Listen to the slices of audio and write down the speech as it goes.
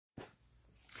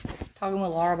Talking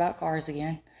with Lara about cars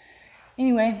again.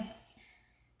 Anyway,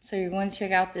 so you're going to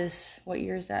check out this, what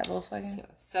year is that Volkswagen? So,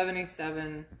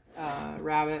 77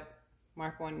 Rabbit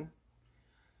Mark 1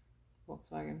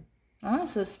 Volkswagen. Oh,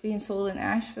 so it's being sold in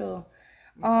Asheville.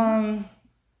 Mm-hmm.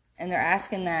 And they're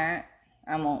asking that.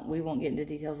 We won't get into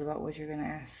details about what you're going to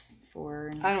ask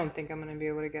for. I don't think I'm going to be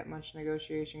able to get much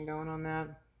negotiation going on that.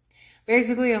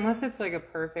 Basically, unless it's like a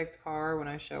perfect car when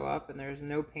I show up and there's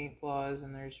no paint flaws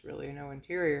and there's really no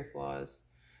interior flaws,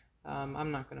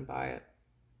 I'm not going to buy it.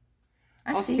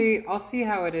 I'll see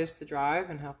how it is to drive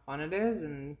and how fun it is,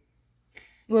 and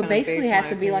well, basically it has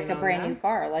to be like a brand new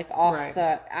car, like off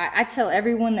right. I tell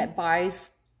everyone that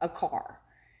buys a car,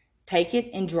 take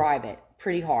it and drive it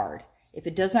pretty hard. If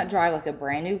it does not drive like a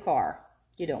brand new car,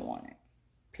 you don't want it.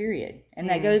 Period. And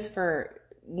that goes for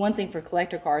one thing for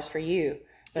collector cars for you,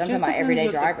 but I'm talking about everyday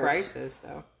drivers. The price is,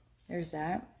 though. There's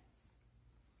that.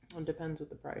 It depends what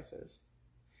the price is,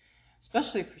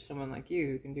 especially for someone like you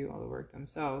who can do all the work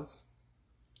themselves.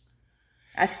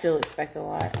 I still expect a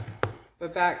lot.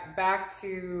 But back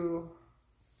to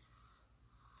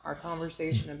our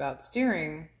conversation about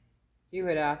steering, you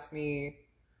had asked me,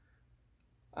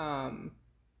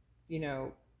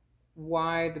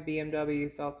 why the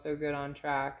BMW felt so good on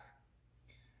track.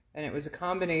 And it was a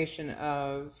combination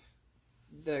of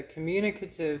the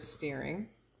communicative steering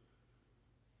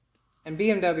and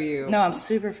BMW. No, I'm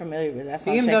super familiar with that.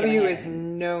 BMW is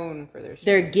known for their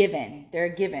steering. They're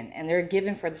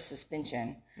given for the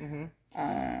suspension.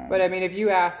 Mm-hmm. But I mean, if you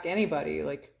ask anybody,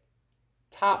 like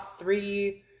top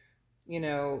 3,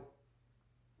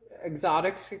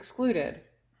 exotics excluded,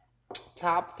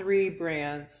 top 3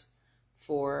 brands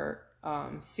for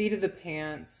seat of the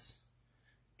pants,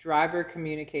 driver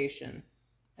communication,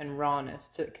 and rawness,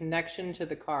 to connection to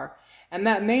the car. And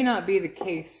that may not be the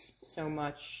case so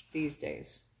much these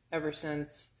days, ever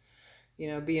since,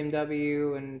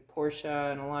 BMW and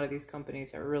Porsche and a lot of these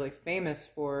companies are really famous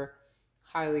for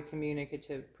highly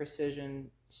communicative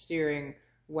precision steering,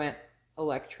 went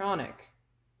electronic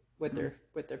with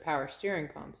their power steering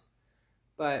pumps.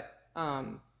 But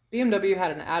BMW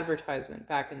had an advertisement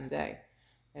back in the day,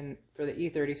 and for the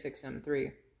E36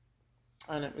 M3,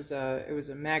 and it was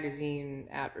a magazine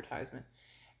advertisement,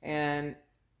 and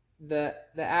the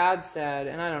ad said,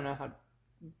 and I don't know how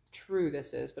true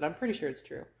this is, but I'm pretty sure it's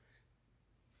true.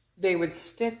 They would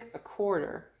stick a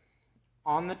quarter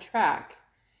on the track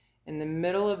in the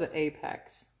middle of the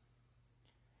apex,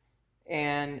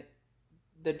 and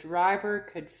the driver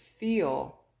could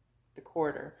feel the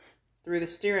quarter through the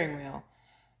steering wheel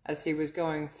as he was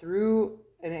going through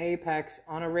an apex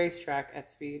on a racetrack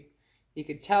at speed. He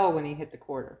could tell when he hit the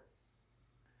quarter.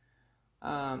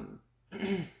 When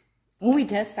we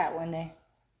test that one day.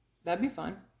 That'd be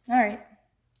fun. All right.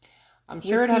 I'm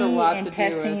sure it had a lot to do with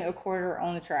testing a quarter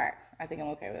on the track. I think I'm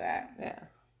okay with that. Yeah,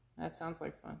 that sounds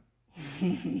like fun.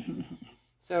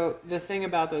 So the thing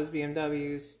about those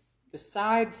BMWs,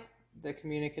 besides the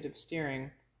communicative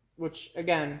steering, which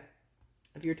again,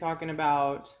 if you're talking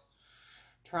about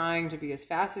trying to be as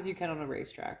fast as you can on a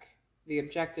racetrack, the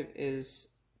objective is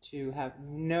to have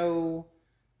no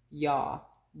yaw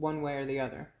one way or the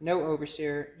other. No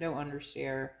oversteer, no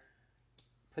understeer.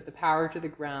 Put the power to the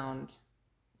ground.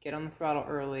 Get on the throttle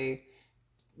early.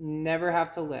 Never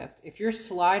have to lift. If you're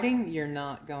sliding, you're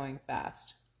not going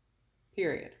fast.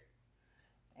 Period.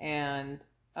 And,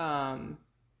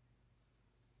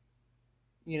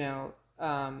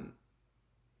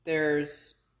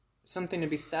 there's something to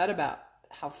be said about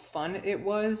how fun it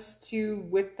was to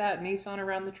whip that Nissan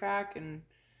around the track and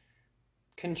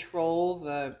control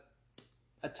the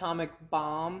atomic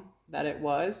bomb that it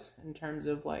was, in terms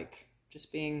of like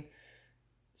just being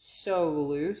so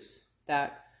loose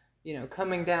that,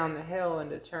 coming down the hill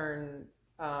into turn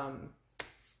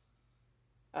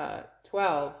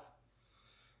 12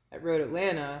 at Road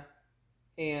Atlanta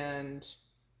and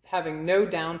having no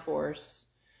downforce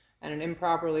and an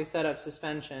improperly set up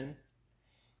suspension,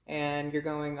 and you're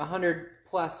going 100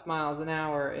 plus miles an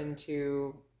hour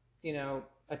into, a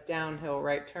downhill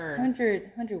right turn.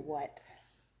 100 what?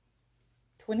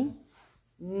 20?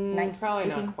 Probably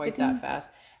 15, not quite 15? that fast.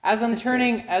 As I'm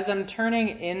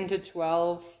turning into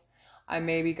 12, I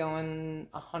may be going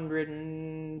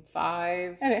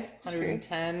 105, okay,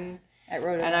 110. At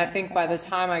Road and I think by the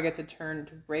time I get to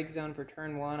brake zone for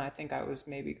turn 1, I think I was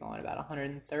maybe going about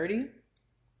 130,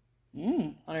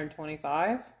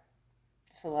 125.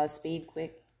 That's a lot of speed,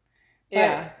 quick. But,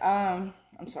 yeah.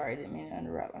 I'm sorry, I didn't mean to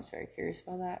interrupt. I was very curious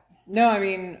about that. No, I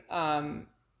mean,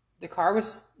 the car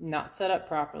was not set up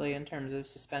properly in terms of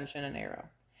suspension and aero.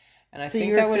 And I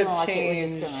think that would have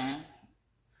changed.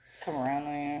 come around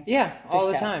on you. Yeah, all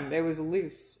the Fishtail. time. It was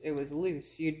loose.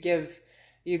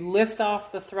 You'd lift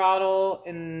off the throttle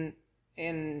in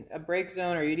a brake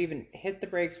zone, or you'd even hit the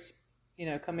brakes,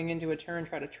 coming into a turn,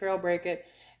 try to trail brake it,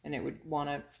 and it would want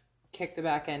to kick the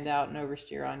back end out and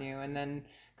oversteer on you. And then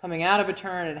coming out of a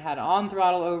turn, it had on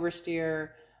throttle oversteer.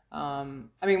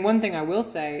 One thing I will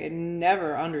say, it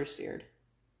never understeered,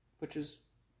 which was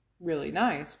really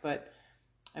nice, but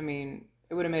it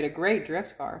would have made a great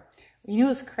drift car.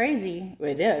 What's crazy? Well,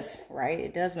 it is, right?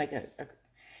 It does make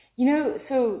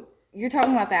so you're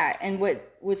talking about that, and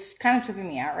what's kind of tripping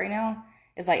me out right now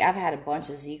is like I've had a bunch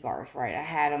of Z cars, right? I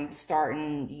had them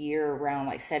starting year around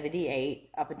like 78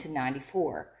 up into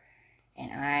 94,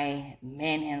 and I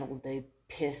manhandled the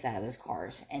piss out of those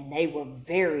cars, and they were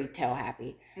very tail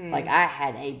happy. Like I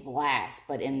had a blast,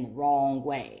 but in the wrong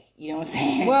way. You know what I'm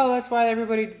saying? Well, that's why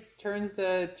everybody turns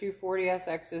the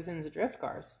 240SXs into drift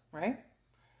cars, right?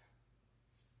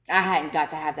 I hadn't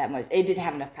got to have that much. It didn't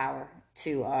have enough power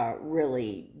to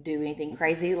really do anything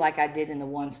crazy like I did in the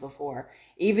ones before.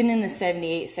 Even in the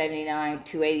 78, 79,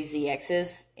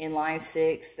 280ZXs, inline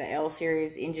 6, the L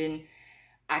series engine,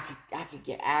 I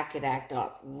could act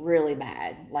up really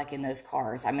bad, like in those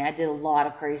cars. I did a lot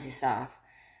of crazy stuff,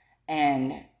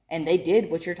 and they did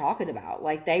what you're talking about.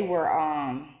 Like they were,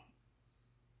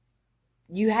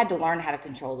 you had to learn how to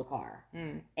control the car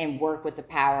and work with the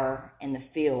power and the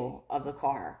feel of the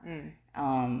car.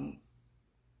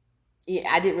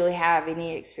 I didn't really have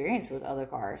any experience with other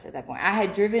cars at that point. I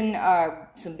had driven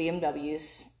some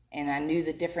BMWs, and I knew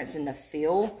the difference in the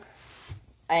feel,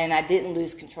 and I didn't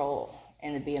lose control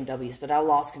in the BMWs, but I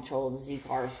lost control of the Z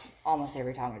cars almost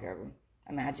every time I drove them.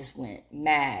 I just went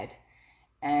mad.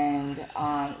 And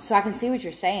so I can see what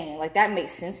you're saying. Like, that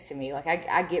makes sense to me. Like,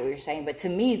 I get what you're saying. But to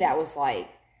me, that was like,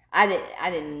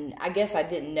 I guess I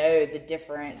didn't know the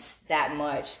difference that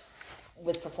much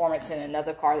with performance in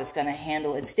another car that's going to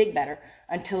handle and stick better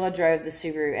until I drove the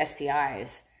Subaru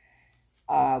STIs,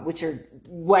 which are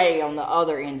way on the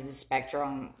other end of the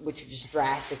spectrum, which are just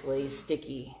drastically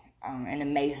sticky and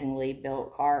amazingly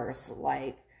built cars.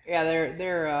 Like, yeah,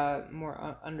 they're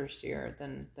more understeer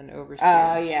than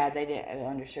oversteer. Yeah, they did. The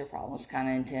understeer problem was kind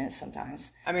of intense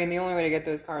sometimes. The only way to get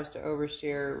those cars to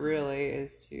oversteer really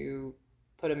is to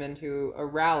put them into a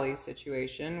rally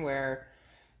situation where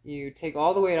you take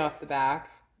all the weight off the back.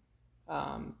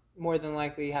 More than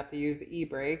likely, you have to use the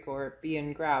e-brake or be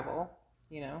in gravel,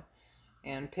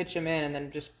 and pitch them in, and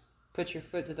then just put your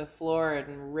foot to the floor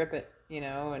and rip it,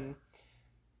 and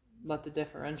let the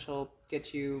differential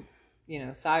get you,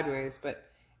 sideways. But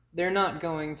they're not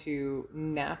going to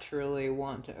naturally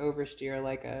want to oversteer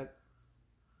like a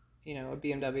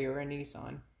BMW or a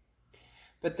Nissan.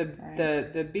 But the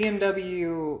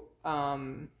BMW,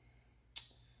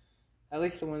 at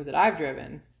least the ones that I've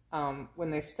driven, when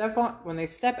they step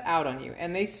out on you,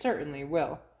 and they certainly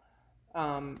will,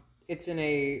 it's in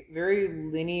a very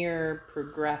linear,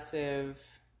 progressive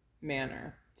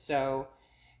manner. So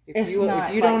if you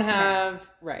don't have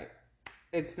right,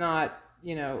 it's not,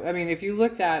 if you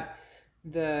looked at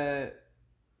the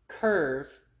curve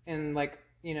in like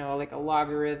a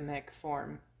logarithmic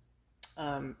form,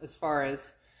 as far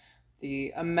as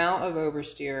the amount of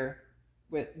oversteer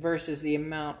versus the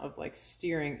amount of like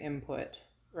steering input,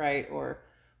 right, or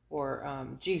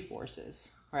G-forces,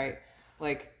 right?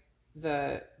 Like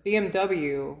the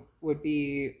BMW would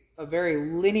be a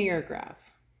very linear graph.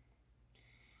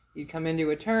 You'd come into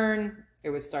a turn, it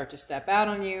would start to step out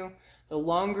on you. The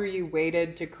longer you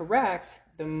waited to correct,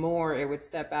 the more it would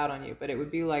step out on you. But it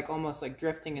would be like almost like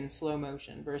drifting in slow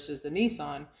motion versus the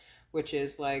Nissan, which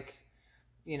is like,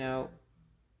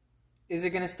 is it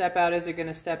going to step out? Is it going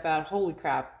to step out? Holy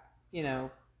crap,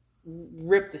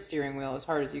 rip the steering wheel as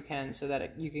hard as you can so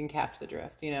that you can catch the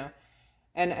drift,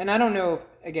 And I don't know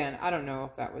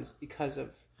if that was because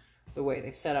of the way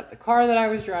they set up the car that I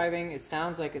was driving. It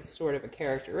sounds like it's sort of a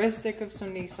characteristic of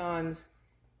some Nissans.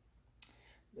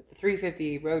 But the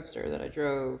 350 Roadster that I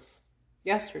drove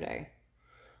yesterday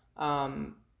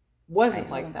wasn't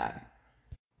like that.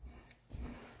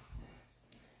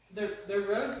 The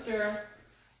Roadster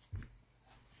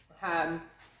had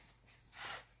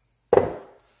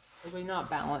really not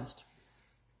balanced.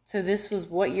 So this was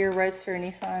what year Roadster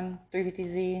Nissan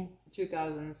 350Z?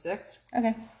 2006.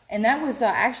 Okay. And that was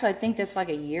actually, I think that's like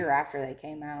a year after they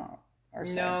came out or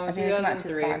so. No, I think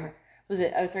 2003. Was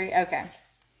it 03? Okay.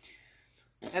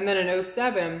 And then in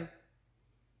 07,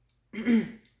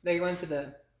 they went to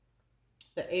the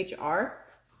HR,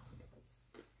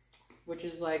 which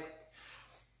is like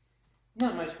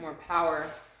not much more power,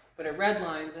 but it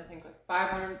redlines, I think, like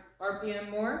 500 RPM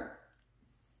more.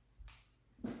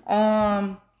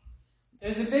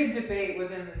 There's a big debate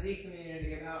within the Z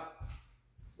community about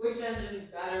which engine's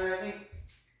better.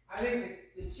 I think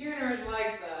the tuners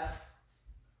like the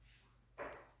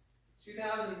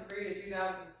 2003 to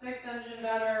 2006 engine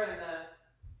better, and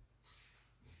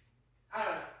I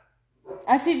don't know.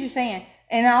 I see what you're saying.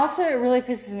 And also, it really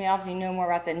pisses me off. You know more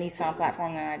about the Nissan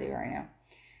platform than I do right now.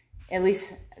 At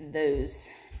least those.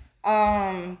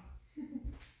 I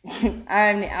don't even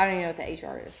know what the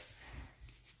HR is.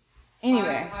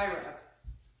 Anyway. High rev.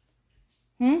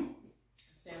 It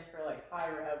Stands for like high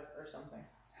rev or something.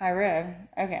 High rev.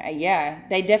 Okay, yeah.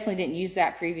 They definitely didn't use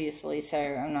that previously, so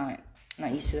I'm not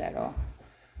used to that at all.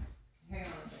 Hang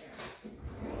on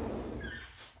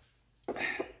a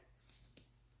second.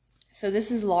 So this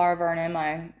is Lara Vernon,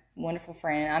 my wonderful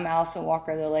friend. I'm Allison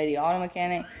Walker, the lady auto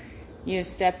mechanic. You have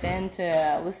stepped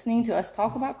into listening to us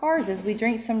talk about cars as we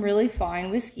drink some really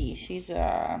fine whiskey. She's what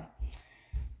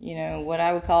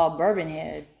I would call a bourbon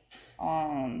head.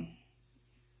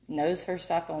 Knows her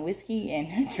stuff on whiskey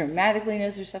and dramatically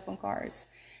knows her stuff on cars.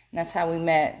 And that's how we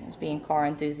met, as being car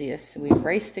enthusiasts. We've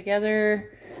raced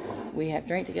together, we have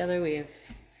drank together, we have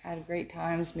had great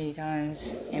times many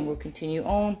times, and we'll continue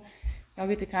on. Y'all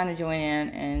get to kind of join in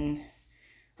and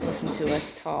listen to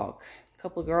us talk. A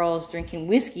couple of girls drinking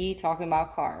whiskey, talking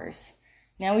about cars.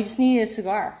 Now we just need a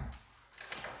cigar.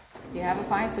 Do you have a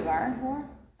fine cigar, Laura?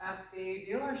 At the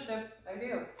dealership, I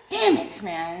do. Damn it,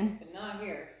 man. But not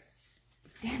here.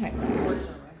 Damn it, man.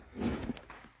 Unfortunately.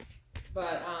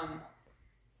 But, I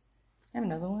have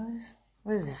another one of those?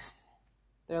 What is this?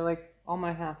 they're like all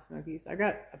my half smokies. I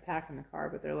got a pack in the car,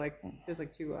 but there's like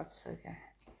 2 left. It's okay.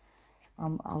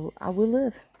 I will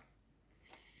live.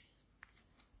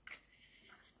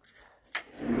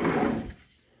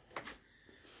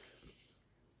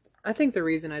 I think the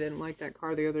reason I didn't like that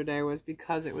car the other day was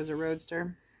because it was a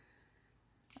roadster.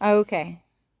 Oh, okay.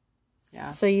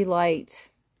 Yeah. So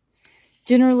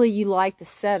generally you like the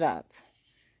setup,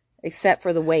 except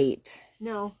for the weight.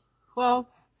 No. Well,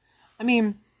 I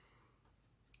mean,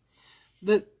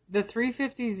 the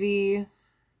 350Z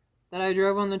that I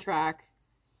drove on the track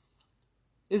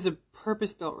is a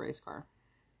purpose-built race car.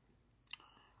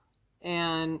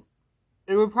 And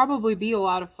it would probably be a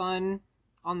lot of fun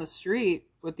on the street,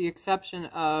 with the exception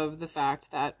of the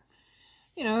fact that,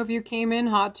 if you came in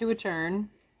hot to a turn,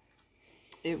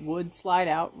 it would slide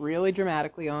out really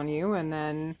dramatically on you. And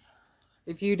then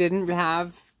if you didn't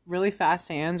have really fast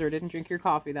hands or didn't drink your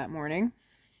coffee that morning,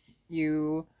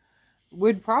 you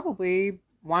would probably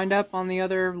wind up on the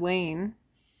other lane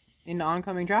into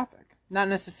oncoming traffic. Not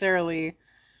necessarily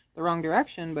the wrong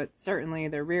direction, but certainly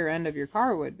the rear end of your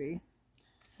car would be.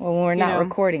 Well, when we're not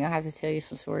recording, I'll have to tell you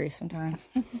some stories sometime.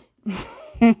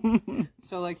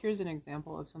 So, here's an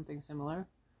example of something similar.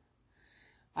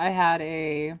 I had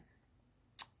a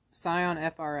Scion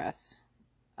FRS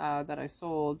that I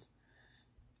sold.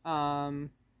 And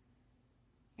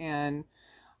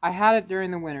I had it during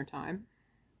the winter time.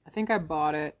 I think I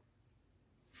bought it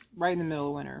right in the middle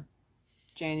of winter.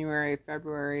 January,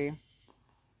 February.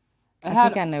 I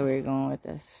think I know where you're going with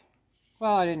this.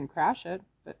 Well, I didn't crash it,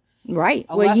 but right.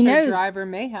 A lesser driver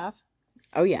may have.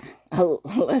 Oh yeah, a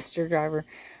lesser driver,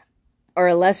 or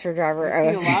a lesser driver.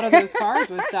 You see a lot of those cars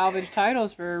with salvage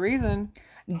titles for a reason.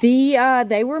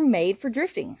 They were made for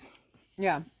drifting.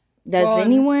 Yeah. Does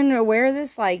anyone aware of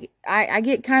this? I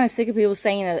get kind of sick of people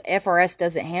saying that FRS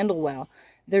doesn't handle well.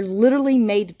 They're literally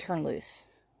made to turn loose.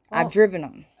 Well, I've driven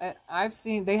them. I've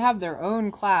seen, they have their own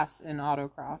class in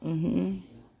autocross. Mm-hmm.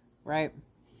 Right?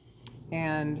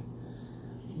 And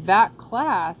that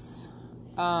class,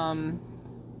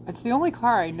 it's the only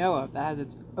car I know of that has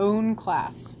its own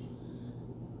class.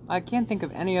 I can't think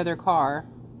of any other car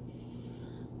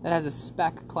that has a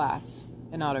spec class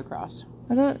in autocross.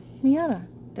 I thought Miata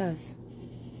does.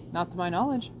 Not to my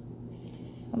knowledge.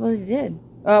 I thought it did.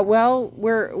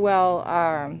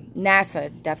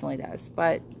 NASA definitely does,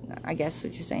 but I guess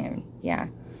what you're saying, yeah.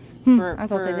 I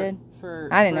thought they did.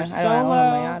 I didn't know. I don't own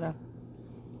a Miata.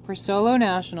 For solo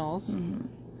nationals,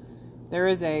 there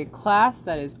is a class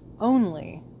that is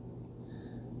only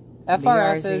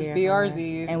FRSs,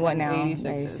 BRZs, and what now?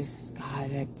 86s.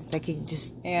 God, they could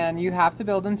just... And you have to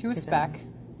build them to a spec.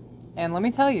 And let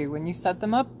me tell you, when you set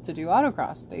them up to do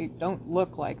autocross, they don't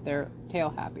look like they're tail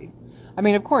happy. I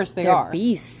mean, of course they're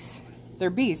beasts. They're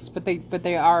beasts, but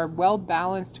they are well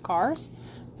balanced cars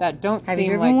that don't have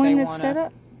seem you like driven they one want set to.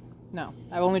 Up? No,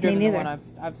 I've only driven the one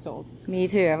I've sold. Me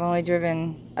too. I've only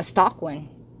driven a stock one.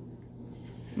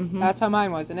 Mm-hmm. That's how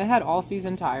mine was, and it had all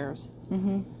season tires,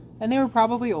 and they were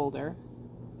probably older.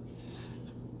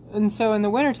 And so in the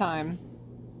wintertime,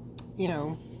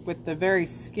 with the very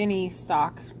skinny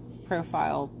stock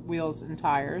profile wheels and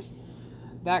tires,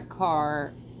 that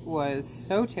car was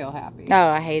so tail happy. Oh,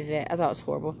 I hated it. I thought it was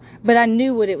horrible. But I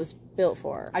knew what it was built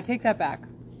for. I take that back.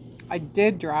 I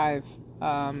did drive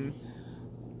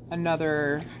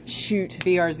another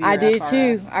BRZ. I did FRS.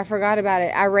 too. I forgot about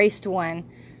it. I raced one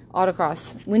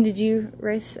autocross. When did you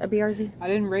race a BRZ? I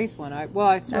didn't race one. I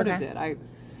sort of did.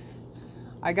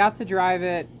 I got to drive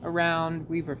it around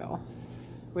Weaverville,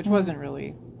 which wasn't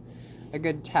really a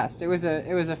good test. It was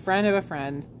a friend of a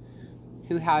friend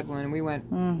who had one. We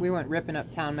went ripping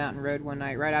up Town Mountain Road one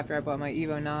night right after I bought my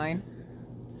Evo 9.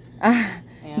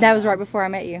 That was right before I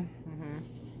met you.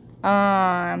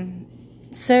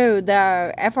 So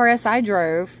the FRS I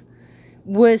drove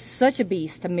was such a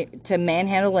beast to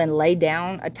manhandle and lay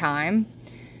down a time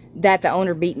that the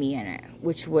owner beat me in it,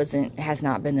 which has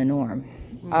not been the norm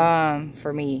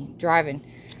for me driving.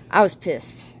 I was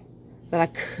pissed, but I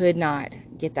could not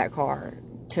get that car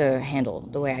to handle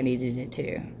the way I needed it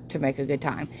to make a good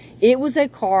time. It was a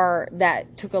car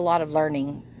that took a lot of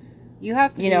learning. You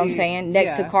have to, you know what I'm saying?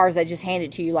 Next to cars that just hand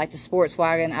it to you, like the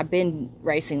Sportswagen. I've been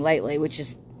racing lately, which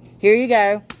is, here you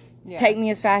go. Yeah. Take me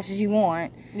as fast as you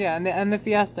want. Yeah, and the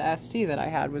Fiesta ST that I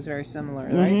had was very similar,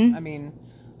 right? I mean,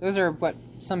 those are what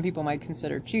some people might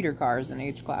consider cheater cars in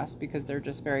H class because they're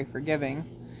just very forgiving.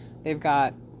 They've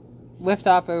got lift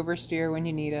off oversteer when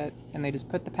you need it, and they just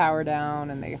put the power down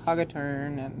and they hug a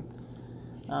turn,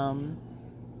 and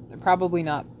they're probably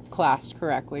not classed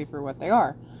correctly for what they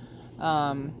are.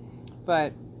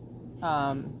 But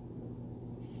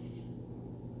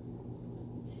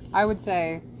I would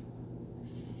say,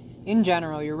 in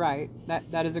general, you're right.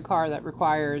 That is a car that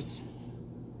requires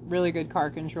really good car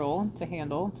control to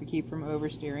handle, to keep from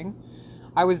oversteering.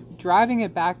 I was driving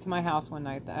it back to my house one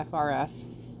night, the FRS,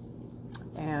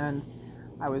 and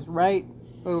I was right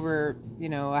over,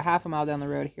 a half a mile down the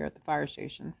road here at the fire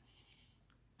station.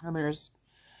 And there's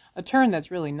a turn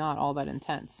that's really not all that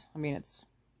intense. I mean, it's,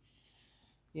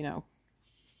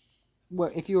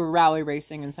 if you were rally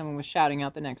racing and someone was shouting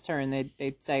out the next turn,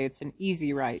 they'd say it's an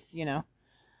easy right,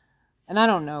 And I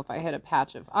don't know if I hit a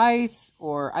patch of ice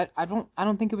or I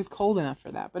don't think it was cold enough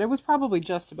for that, but it was probably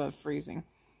just above freezing.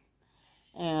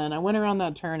 And I went around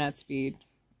that turn at speed,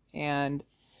 and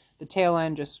the tail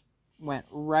end just went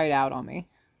right out on me.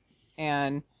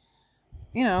 And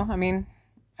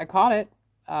I caught it.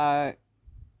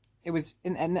 It was,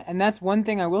 and that's one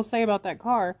thing I will say about that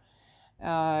car.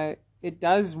 It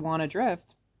does want to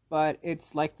drift, but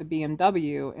it's like the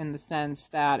BMW in the sense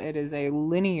that it is a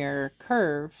linear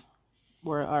curve,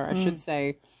 or I should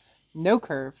say, no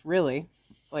curve, really,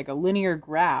 like a linear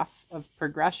graph of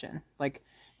progression, like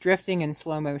drifting in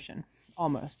slow motion,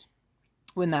 almost.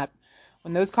 When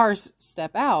those cars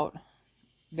step out,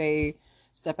 they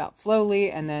step out slowly,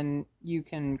 and then you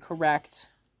can correct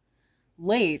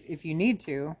late if you need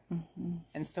to,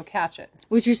 and still catch it.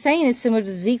 What you're saying is similar to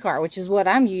the Z car, which is what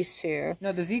I'm used to.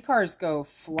 No, the Z cars go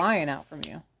flying out from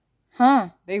you. Huh?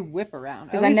 They whip around.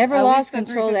 Because I never lost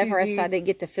control of the FRS, so I didn't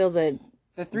get to feel the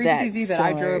 350Z that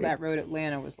I drove at Road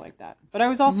Atlanta was like that. But I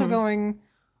was also going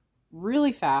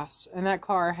really fast, and that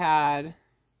car had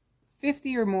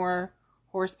 50 or more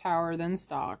horsepower than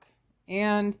stock,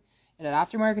 and it had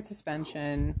aftermarket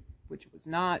suspension, which was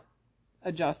not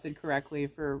adjusted correctly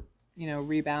for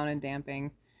rebound and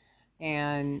damping,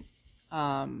 and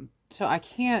so I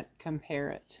can't compare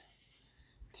it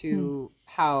to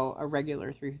how a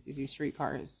regular 350Z street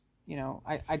car is.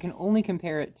 I can only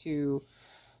compare it to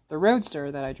the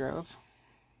Roadster that I drove,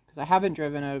 because I haven't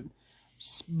driven a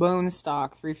bone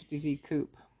stock 350Z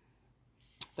coupe.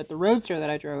 But the Roadster that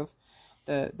I drove,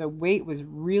 the weight was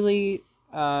really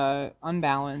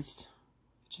unbalanced.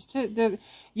 Just you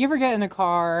ever get in a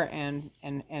car and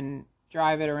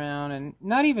drive it around and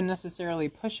not even necessarily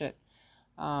push it,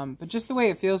 but just the way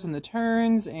it feels in the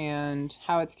turns and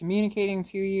how it's communicating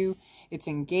to you, it's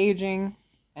engaging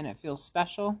and it feels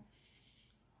special.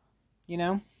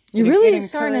 You're really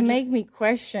starting to make me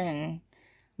question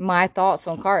my thoughts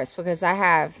on cars, because I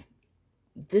have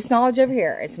this knowledge over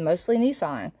here. It's mostly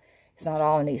Nissan. It's not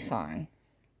all Nissan.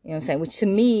 You know what I'm saying? Which to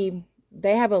me,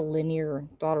 they have a linear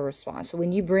throttle response. So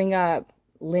when you bring up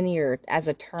linear as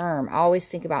a term, I always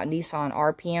think about Nissan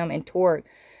RPM and torque.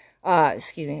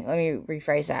 Excuse me, let me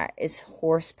rephrase that. It's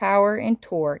horsepower and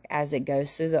torque as it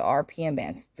goes through the RPM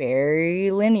bands. Very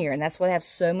linear, and that's why they have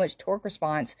so much torque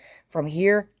response from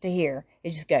here to here.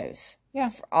 It just goes,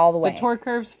 all the way. The torque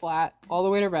curve's flat all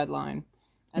the way to red line,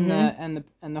 and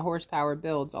the horsepower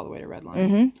builds all the way to red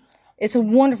line. It's a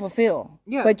wonderful feel.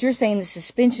 Yeah. But you're saying the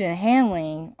suspension and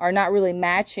handling are not really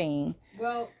matching.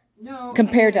 Well, no.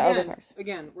 Compared to other cars.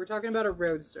 Again, we're talking about a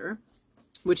Roadster,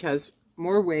 which has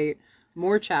more weight,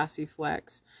 more chassis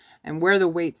flex, And where the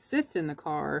weight sits in the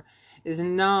car is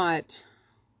not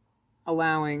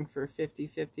allowing for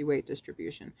 50-50 weight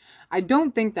distribution. I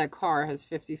don't think that car has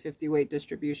 50-50 weight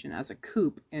distribution as a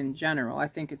coupe in general. I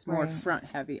think it's more front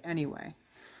heavy anyway.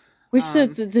 Which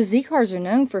the Z cars are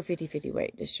known for 50-50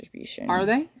 weight distribution. Are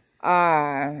they?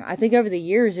 I think over the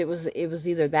years it was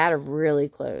either that or really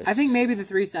close. I think maybe the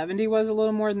 370 was a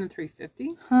little more than the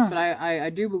 350. But I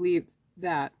do believe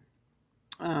that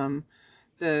the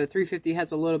 350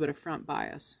 has a little bit of front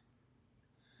bias.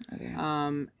 Okay.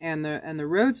 And the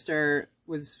Roadster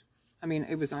was, I mean,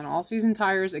 it was on all season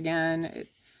tires again.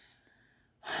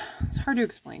 It's hard to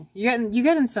explain. You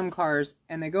get in some cars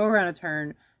and they go around a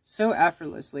turn so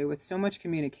effortlessly with so much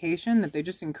communication that they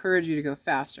just encourage you to go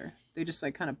faster. They just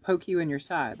like kind of poke you in your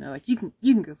side and they're like, you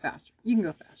can go faster. You can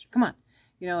go faster. Come on.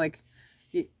 You know, like.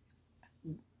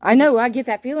 I know, I get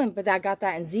that feeling, but I got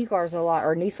that in Z cars a lot,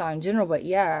 or Nissan in general, but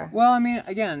yeah. Well, I mean,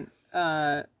 again,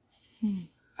 I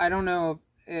don't know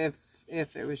if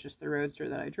it was just the Roadster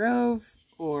that I drove,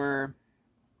 or,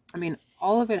 I mean,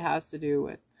 all of it has to do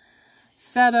with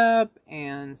setup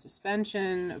and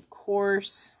suspension, of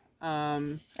course.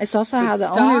 It's also how the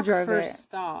owner drove it.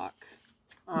 Stock,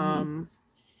 you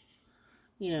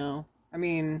know, I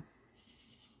mean,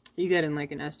 you get in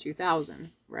like an S2000,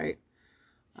 right?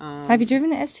 Have you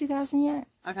driven an S2000 yet?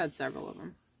 I've had several of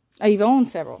them. Oh, you've owned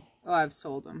several. Oh, I've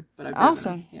sold them, but I've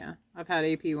awesome. Yeah, I've had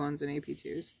AP1s and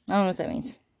AP2s. I don't know what that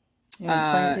means.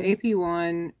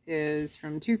 AP1 is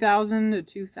from 2000 to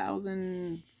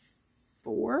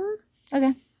 2004.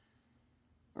 Okay.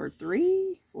 Or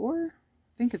 4?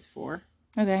 I think it's 4.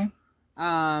 Okay.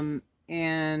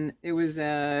 And it was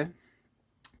a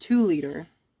 2-liter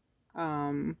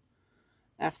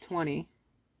F20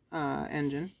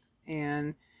 engine,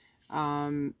 and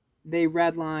they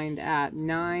redlined at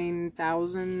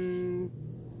 9,000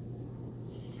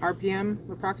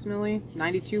 RPM approximately,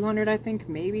 9,200 I think,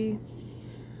 maybe.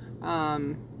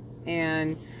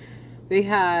 And they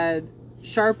had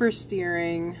sharper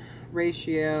steering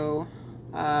ratio,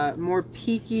 more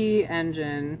peaky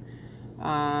engine,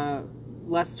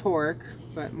 less torque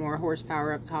but more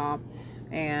horsepower up top,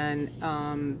 and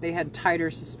they had tighter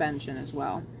suspension as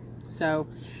well. So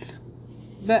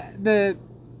the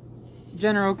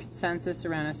general consensus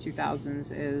around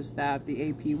S2000s is that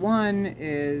the AP1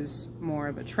 is more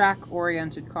of a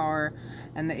track-oriented car,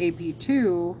 and the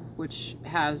AP2, which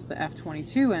has the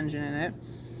F22 engine in it,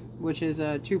 which is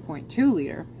a 2.2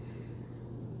 liter,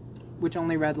 which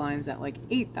only redlines at like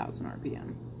 8,000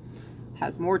 RPM,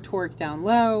 has more torque down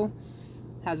low,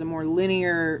 has a more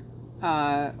linear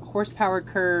horsepower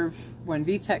curve when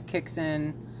VTEC kicks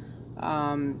in.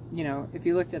 You know, if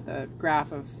you looked at the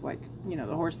graph of like, you know,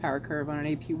 the horsepower curve on an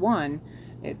AP1,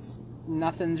 it's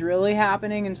nothing's really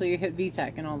happening until you hit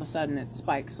VTEC, and all of a sudden it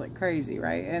spikes like crazy,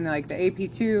 right? And like the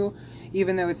AP2,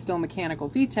 even though it's still mechanical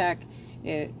VTEC,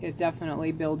 it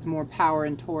definitely builds more power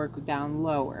and torque down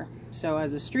lower. So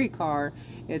as a street car,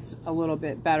 it's a little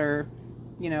bit better,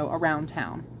 you know, around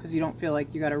town, because you don't feel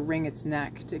like you got to wring its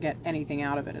neck to get anything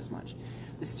out of it as much.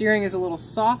 The steering is a little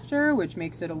softer, which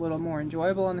makes it a little more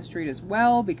enjoyable on the street as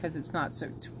well, because it's not so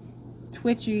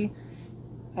twitchy,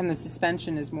 and the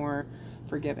suspension is more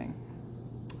forgiving.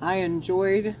 I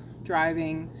enjoyed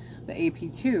driving the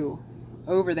AP2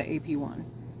 over the AP1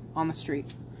 on the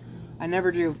street. I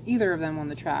never drove either of them on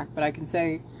the track, but I can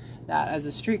say that as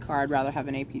a street car, I'd rather have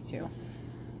an AP2.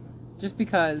 Just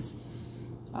because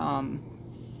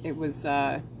it was,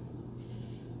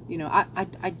 you know,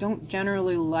 I don't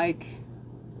generally like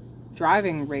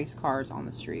driving race cars on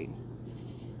the street.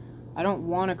 I don't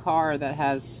want a car that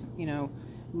has, you know,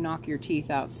 knock your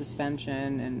teeth out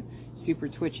suspension and super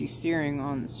twitchy steering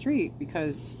on the street,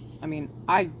 because, I mean,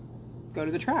 I go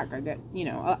to the track. I get, you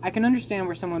know, I can understand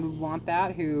where someone would want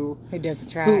that who does the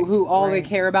track, who all right. They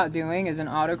care about doing is an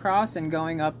autocross and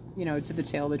going up, you know, to the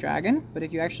tail of the dragon. But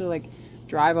if you actually like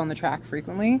drive on the track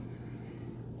frequently,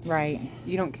 right,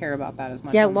 you don't care about that as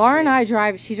much. Yeah, Lara and I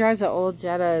drive. She drives an old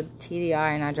Jetta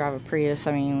TDI, and I drive a Prius.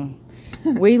 I mean,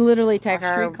 we literally take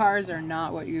our street cars are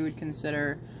not what you would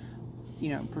consider, you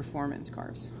know, performance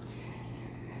cars.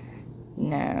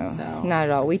 No, not at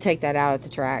all. We take that out at the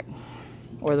track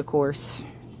or the course.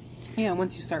 Yeah,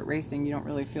 once you start racing, you don't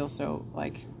really feel so,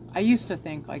 like, I used to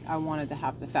think, like, I wanted to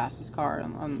have the fastest car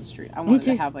on the street. I wanted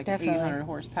to have, like, definitely. an 800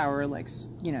 horsepower, like,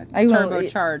 you know,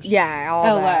 turbocharged all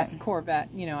LS that. Corvette.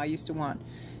 You know, I used to want,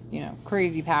 you know,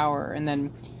 crazy power. And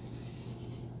then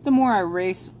the more I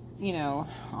race, you know,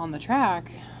 on the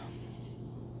track,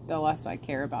 the less I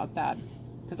care about that.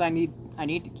 Because I need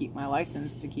to keep my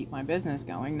license to keep my business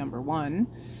going, number one.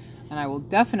 And I will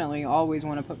definitely always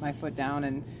want to put my foot down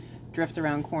and drift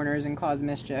around corners and cause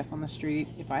mischief on the street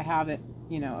if I have it,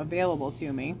 available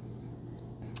to me.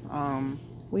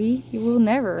 You will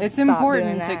never. It's stop important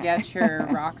doing to that. get your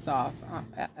rocks off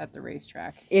at the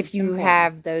racetrack. If you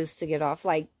have those to get off,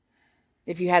 like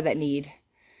if you have that need,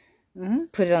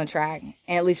 put it on the track,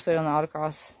 and at least put it on the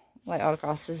autocross. Like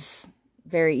autocross is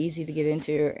very easy to get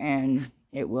into, and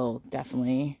it will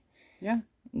definitely get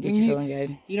you feeling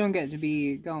good. You don't get to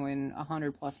be going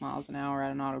 100+ miles an hour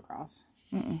at an autocross.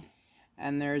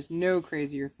 And there's no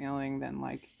crazier feeling than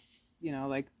like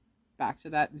back to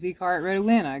that Z car at Red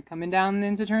Atlanta, coming down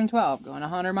into turn 12, going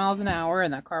 100 miles an hour,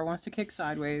 and that car wants to kick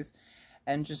sideways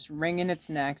and just wringing its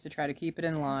neck to try to keep it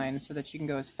in line so that you can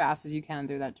go as fast as you can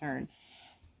through that turn.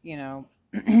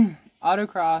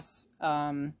 Autocross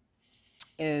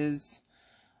is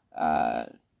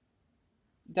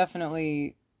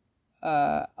definitely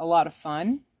a lot of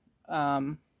fun.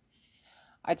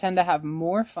 I tend to have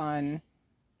more fun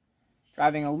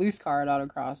driving a loose car at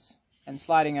autocross and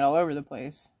sliding it all over the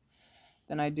place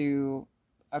than I do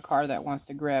a car that wants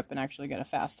to grip and actually get a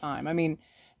fast time. I mean,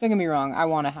 don't get me wrong, I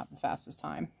want to have the fastest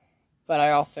time, but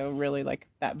I also really like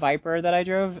that Viper that I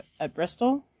drove at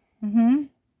Bristol, and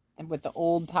with the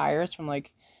old tires from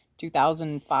like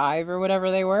 2005 or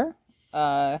whatever they were.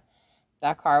 That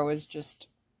car was just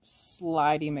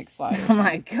slidey McSlider. Oh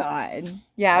my god!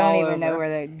 Yeah, I don't even know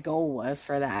where the goal was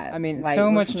for that. I mean, like,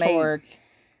 so much torque.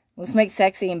 Let's make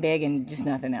sexy and big and just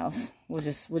nothing else. We'll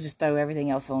just throw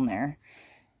everything else on there.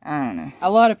 I don't know.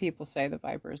 A lot of people say the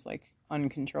Viper is like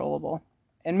uncontrollable,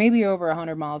 and maybe over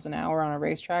 100 miles an hour on a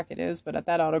racetrack it is, but at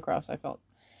that autocross I felt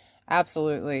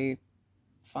absolutely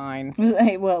fine. Well,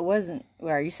 it wasn't.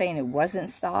 Well, are you saying it wasn't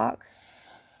stock?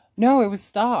 No, it was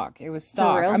stock. It was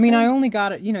stock. I mean, I only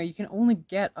got it, you can only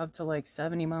get up to like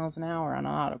 70 miles an hour on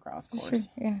an autocross course.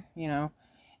 Sure, yeah.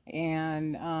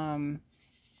 And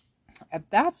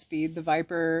at that speed, the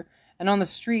Viper, and on the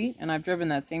street, and I've driven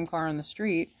that same car on the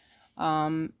street,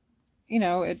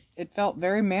 it felt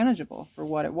very manageable for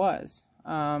what it was.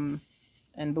 And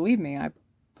believe me, I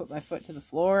put my foot to the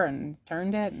floor and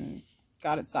turned it and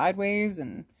got it sideways.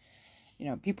 And,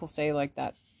 people say like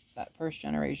that first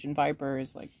generation Viper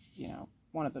is like,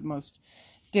 one of the most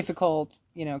difficult,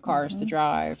 cars to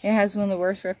drive. It has one of the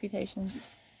worst reputations.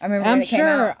 I remember when it came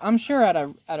out. I'm sure at a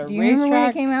racetrack. Do you remember when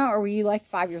it came out, or were you like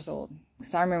 5 years old?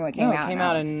 Because I remember when it came out. It came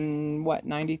out in,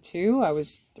 92? I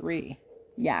was 3.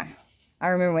 Yeah. I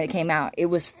remember when it came out. It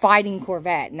was fighting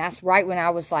Corvette, and that's right when I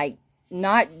was like,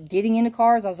 not getting into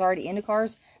cars. I was already into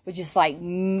cars, but just like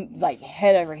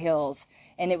head over heels.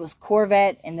 And it was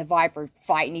Corvette and the Viper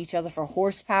fighting each other for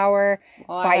horsepower, each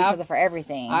other for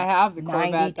everything. I have the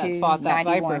Corvette that fought that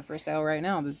 91. Viper for sale right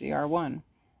now, the ZR1.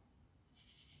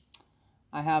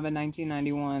 I have a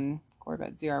 1991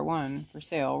 Corvette ZR1 for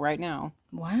sale right now.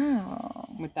 Wow.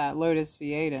 With that Lotus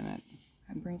V8 in it.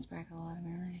 That brings back a lot of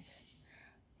memories.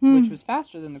 Which was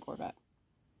faster than the Corvette.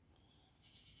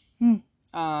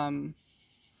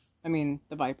 I mean,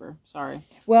 the Viper. Sorry.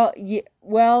 Well, you're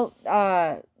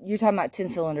talking about 10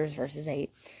 cylinders versus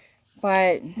 8.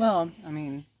 But... Well, I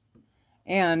mean...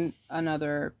 And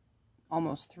another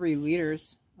almost 3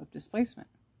 liters of displacement.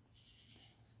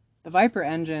 The Viper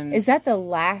engine... Is that the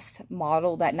last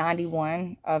model, that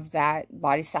 91, of that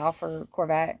body style for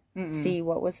Corvette?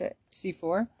 What was it?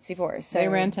 C4? C4. So they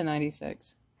ran to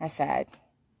 96. That's sad.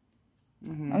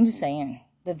 I'm just saying.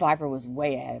 The Viper was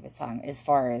way ahead of its time as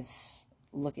far as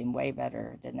looking way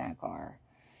better than that car.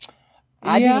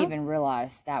 I didn't even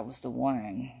realize that was the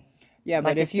one. Yeah,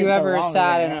 but if you ever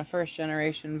sat in a first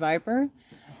generation Viper,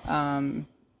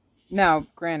 now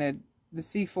granted, the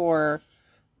C4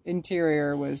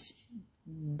 interior was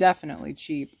definitely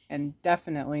cheap and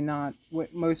definitely not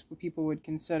what most people would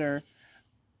consider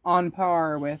on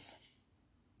par with,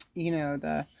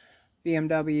 the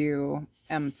BMW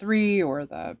M3 or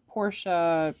the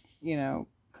Porsche,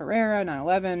 Carrera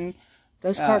 911.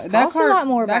 Those cars cost a lot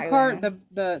more back then.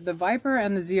 The Viper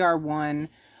and the ZR1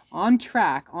 on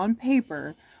track, on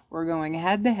paper, were going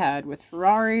head to head with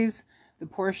Ferraris, the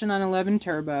Porsche 911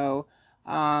 Turbo,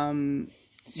 the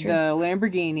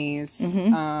Lamborghinis,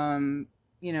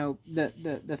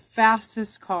 the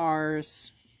fastest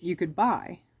cars you could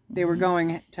buy. They were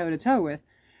going toe to toe with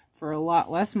for a lot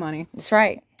less money. That's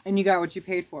right. And you got what you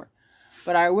paid for.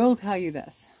 But I will tell you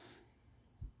this.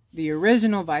 The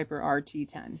original Viper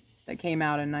RT10 that came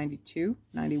out in 92,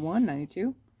 91,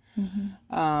 92,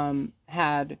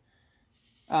 had,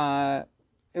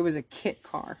 it was a kit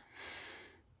car.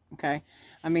 Okay?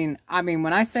 I mean,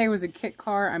 when I say it was a kit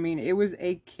car, I mean, it was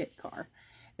a kit car.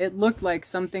 It looked like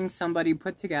something somebody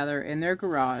put together in their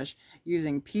garage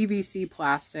using PVC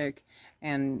plastic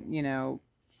and,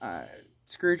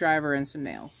 screwdriver and some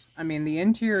nails. I mean, the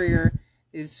interior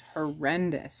is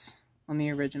horrendous on the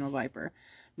original Viper.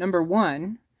 Number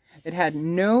one, it had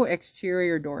no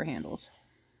exterior door handles.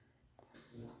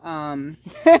 You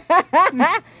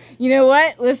know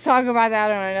what? Let's talk about that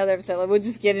on another episode. We'll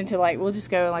just get into we'll just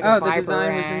go like a Viper. The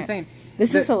design was insane.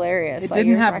 This is hilarious. It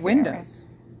didn't have windows.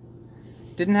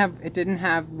 It didn't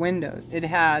have windows. It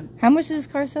had. How much did this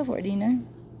car sell for? Do you know?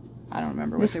 I don't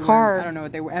remember this what they car. were. I don't know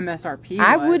what they were. MSRP.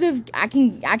 I would have. I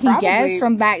can guess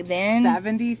from back then.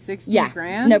 70, 60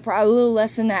 grand. No, probably a little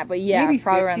less than that, but yeah, maybe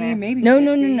probably 50, around there. Maybe no,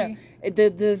 50. No.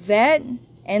 The Vet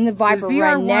and the Viper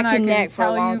run neck and neck for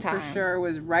a long time. For sure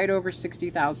was right over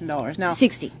 $60,000. Now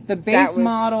 60. The base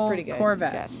model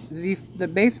Corvette. The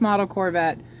base model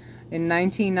Corvette in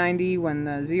 1990 when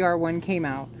the ZR1 came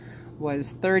out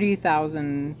was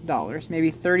 $30,000,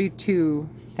 maybe $32,000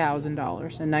 in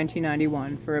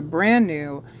 1991 for a brand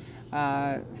new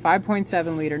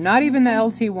 5.7 liter. Not even the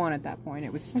LT1 at that point.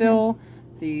 It was still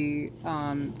the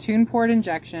tune port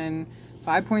injection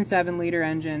 5.7 liter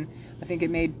engine. I think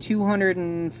it made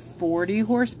 240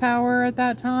 horsepower at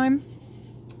that time.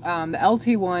 The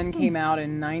LT1 came out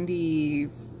in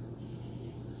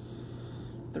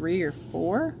 93 or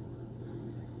 4.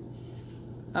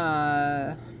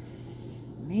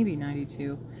 Maybe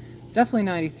 92. Definitely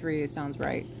 93, it sounds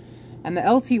right. And the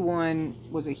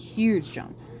LT1 was a huge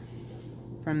jump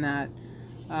from that,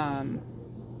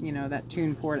 that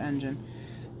tune port engine.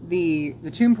 The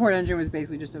tune port engine was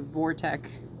basically just a Vortec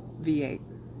V8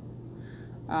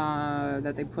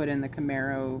 that they put in the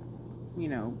Camaro,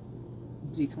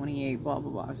 Z28, blah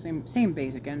blah blah. Same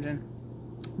basic engine.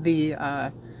 The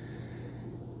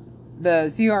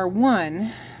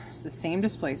ZR1 is the same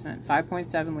displacement,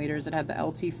 5.7 liters. It had the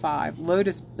LT5.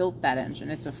 Lotus built that engine.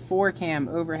 It's a 4-cam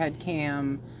overhead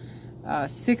cam,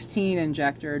 16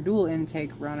 injector, dual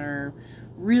intake runner,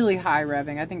 really high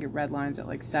revving. I think it redlines at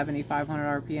like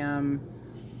 7,500 RPM.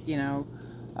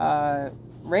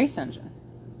 Race engine.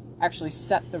 Actually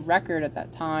set the record at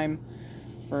that time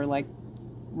for like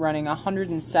running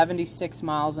 176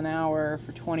 miles an hour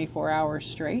for 24 hours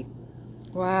straight.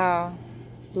 Wow.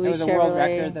 Louis it was Chevrolet a world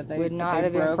record that they would not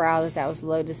have been proud that was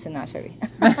Lotus and not Chevy.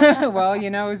 Well,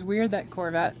 it was weird that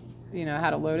Corvette,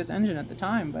 had a Lotus engine at the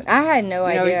time, but I had no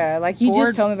idea. Like you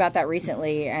just told me about that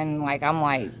recently, and I'm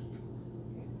like,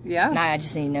 yeah. Now I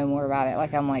just need to know more about it.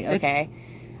 Like I'm like, okay,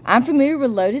 I'm familiar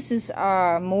with Lotus's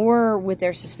more with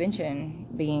their suspension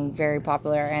being very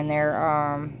popular and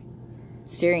their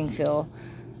steering feel.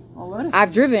 Well,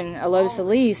 I've driven a Lotus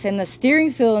Elise, and the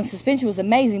steering feel and suspension was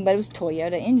amazing, but it was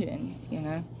Toyota engine,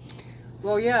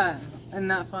 Well, yeah, isn't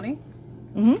that funny?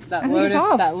 Mm-hmm.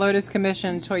 That Lotus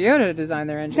commissioned Toyota designed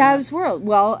their engine. It's out of this world.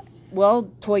 Well,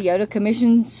 Toyota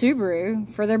commissioned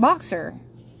Subaru for their Boxer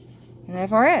and the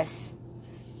FRS.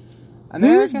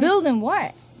 Who's building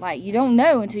what? Like, you don't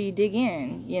know until you dig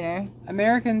in,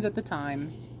 Americans at the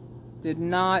time did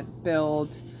not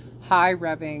build high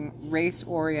revving, race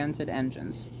oriented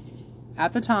engines.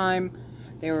 At the time,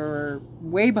 they were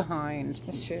way behind.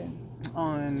 That's true.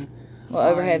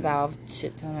 Overhead valve,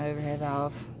 shit ton of overhead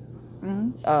valve.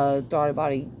 Mm-hmm. Throttle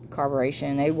body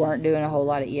carburation. They weren't doing a whole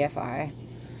lot of EFI.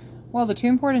 Well, the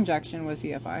tune port injection was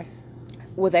EFI.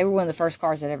 Well, they were one of the first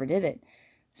cars that ever did it.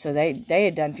 So they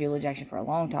had done fuel injection for a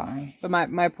long time. But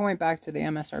my point back to the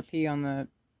MSRP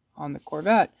on the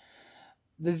Corvette,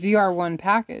 the ZR1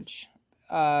 package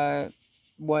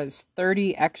was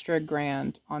 30 extra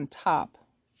grand on top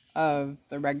of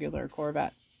the regular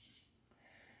Corvette.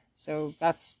 So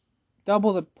that's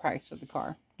double the price of the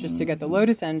car just to get the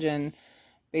Lotus engine,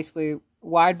 basically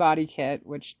wide body kit,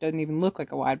 which doesn't even look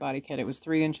like a wide body kit. It was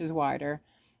 3 inches wider,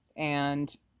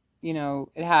 and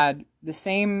it had the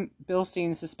same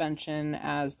Bilstein suspension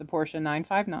as the Porsche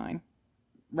 959,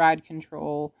 ride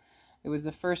control. It was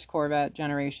the first Corvette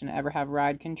generation to ever have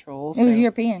ride control. It was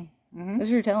European. Mm-hmm. That's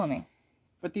what you're telling me.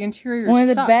 But the interior one of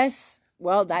the sucked. best.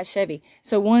 Well, that's Chevy.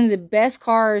 So one of the best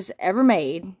cars ever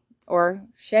made, or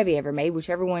Chevy ever made,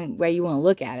 whichever way you want to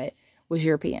look at it, was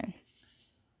European.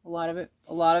 A lot of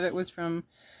it was from,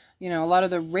 a lot of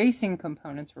the racing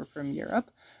components were from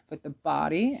Europe, but the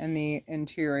body and the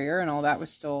interior and all that was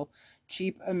still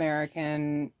cheap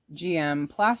American GM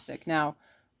plastic. Now,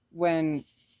 when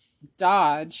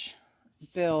Chrysler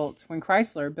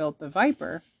built the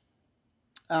Viper,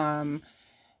 they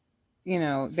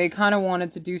kind of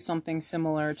wanted to do something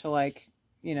similar to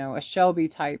a Shelby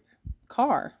type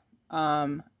car.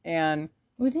 And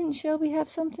didn't Shelby have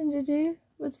something to do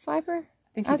with the Viper?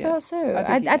 I thought so.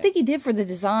 I think he did for the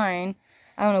design.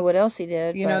 I don't know what else he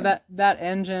did. That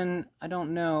engine, I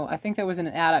don't know. I think that was an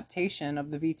adaptation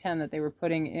of the V10 that they were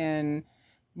putting in,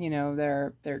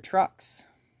 their trucks.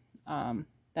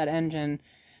 that engine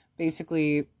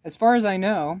basically, as far as I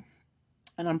know,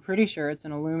 and I'm pretty sure it's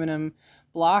an aluminum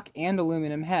block and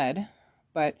aluminum head,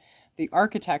 but the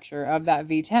architecture of that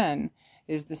V10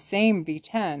 is the same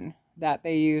V10 that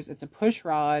they use. It's a push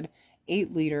rod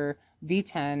 8-liter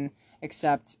V10,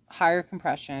 except higher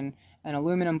compression, an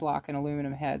aluminum block and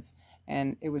aluminum heads.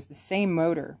 And it was the same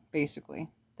motor,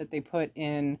 basically, that they put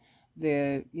in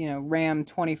the, Ram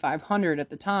 2500 at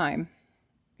the time,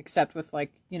 except with,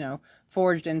 like,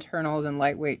 forged internals and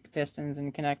lightweight pistons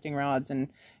and connecting rods and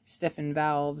stiffened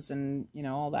valves and,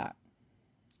 all that.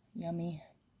 Yummy.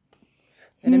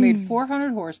 And it made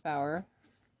 400 horsepower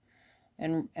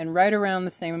and right around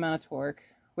the same amount of torque,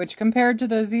 which compared to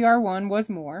the ZR1 was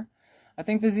more. I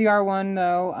think the ZR1,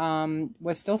 though,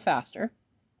 was still faster.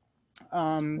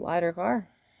 Lighter car.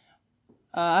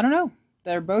 I don't know.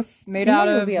 They're both made out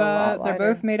of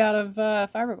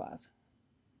fiberglass.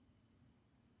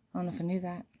 I don't know if I knew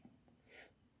that.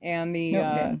 And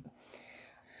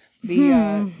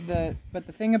but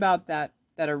the thing about that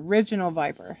original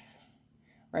Viper,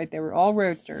 right? They were all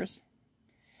roadsters.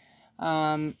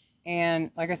 And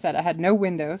like I said, I had no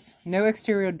windows, no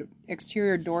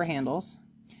exterior door handles.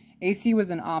 AC was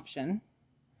an option.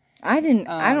 I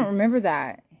don't remember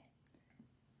that.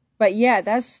 But yeah,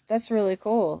 that's really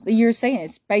cool. You're saying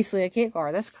it's basically a kit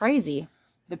car. That's crazy.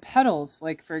 The pedals,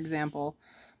 like, for example,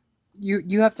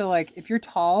 you have to, like, if you're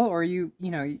tall or you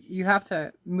have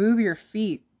to move your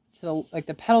feet to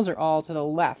the pedals are all to the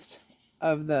left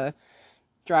of the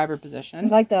driver position.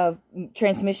 Like the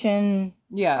transmission.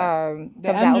 Yeah.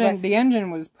 The engine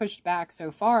was pushed back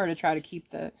so far to try to keep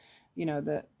the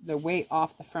weight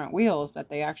off the front wheels that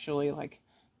they actually, like,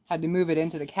 had to move it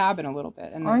into the cabin a little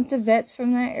bit. And aren't the vets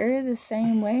from that area the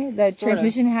same way? The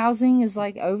transmission housing is,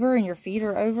 like, over and your feet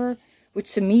are over,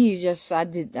 which to me I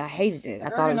hated it. I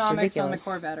thought it was ridiculous. Ergonomics on the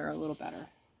Corvette are a little better.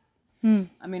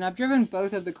 I mean, I've driven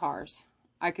both of the cars.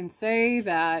 I can say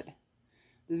that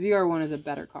the ZR1 is a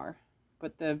better car,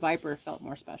 but the Viper felt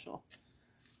more special.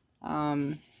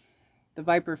 The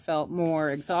Viper felt more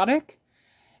exotic.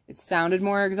 It sounded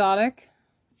more exotic.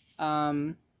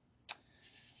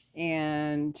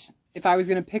 And if I was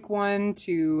going to pick one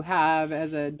to have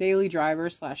as a daily driver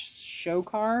 / show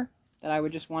car that I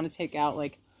would just want to take out,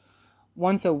 like,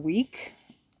 once a week,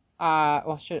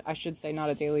 I should say not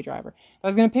a daily driver. If I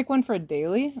was going to pick one for a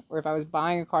daily, or if I was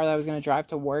buying a car that I was going to drive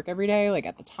to work every day, like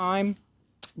at the time,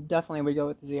 definitely would go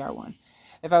with the ZR1.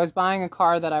 If I was buying a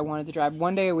car that I wanted to drive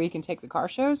one day a week and take the car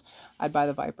shows, I'd buy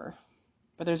the Viper.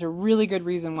 But there's a really good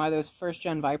reason why those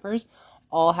first-gen Vipers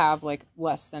all have, like,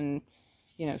 less than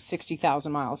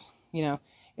 60,000 miles.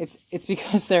 It's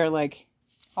because they're, like,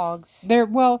 hogs. They're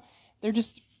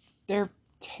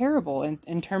terrible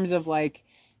in terms of, like,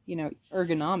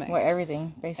 ergonomics. Well,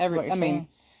 everything, basically. What you're saying.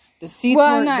 The seats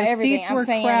were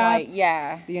crap. Like,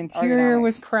 yeah. The interior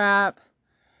was crap.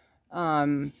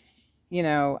 All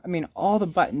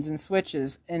the buttons and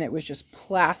switches, and it was just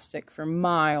plastic for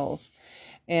miles.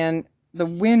 And the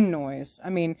wind noise.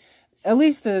 At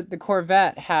least the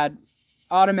Corvette had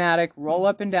automatic roll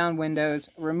up and down windows,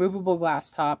 removable glass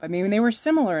top. They were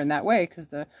similar in that way because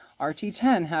the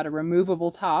RT10 had a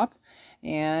removable top,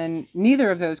 and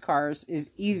neither of those cars is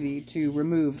easy to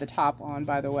remove the top on,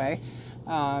 by the way.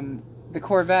 The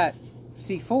Corvette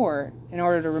C4, in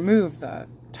order to remove the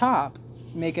top,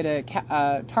 make it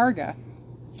a Targa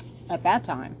at that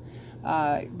time,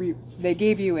 they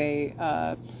gave you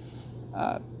a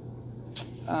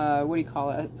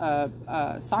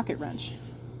socket wrench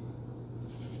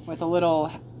with a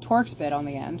little Torx bit on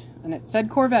the end, and it said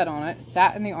Corvette on it,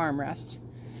 sat in the armrest,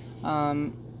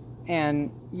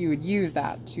 and you would use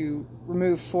that to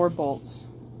remove 4 bolts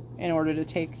in order to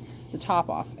take the top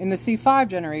off. In the C5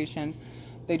 generation,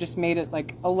 they just made it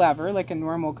like a lever, like a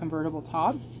normal convertible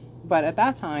top, but at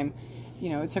that time,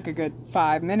 it took a good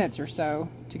 5 minutes or so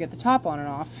to get the top on and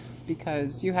off,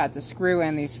 because you had to screw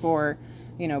in these 4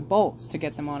 bolts to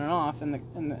get them on and off,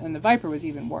 and the Viper was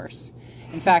even worse.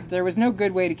 In fact, there was no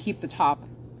good way to keep the top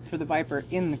for the Viper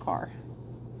in the car.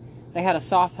 They had a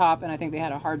soft top, and I think they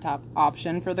had a hard top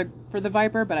option for the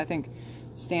Viper, but I think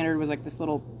standard was like this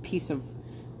little piece of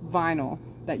vinyl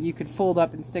that you could fold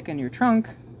up and stick in your trunk.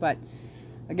 But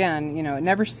again, it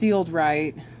never sealed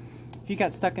right. If you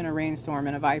got stuck in a rainstorm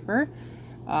in a Viper,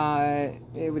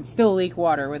 it would still leak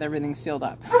water with everything sealed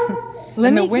up.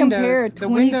 Let me compare a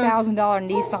 $20,000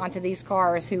 Nissan to these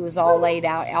cars who was all laid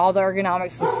out. All the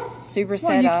ergonomics was super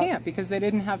set up. You can't, because they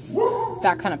didn't have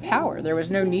that kind of power. There was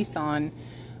no Nissan.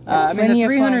 The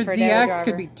 350Z's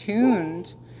could be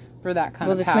tuned for that kind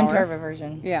of power. Well, the twin turbo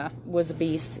version was a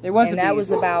beast. It was a beast. And that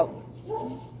was about,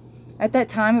 At that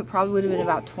time, it probably would have been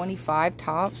about 25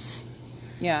 tops.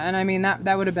 Yeah, and I mean,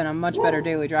 that would have been a much better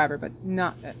daily driver, but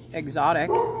not exotic.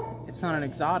 It's not an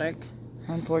exotic.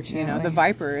 Unfortunately. You know, the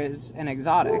Viper is an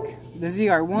exotic. The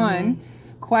ZR1,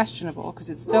 questionable, because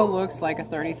it still looks like a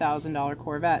 $30,000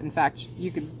 Corvette. In fact,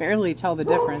 you could barely tell the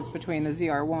difference between the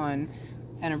ZR1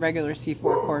 and a regular C4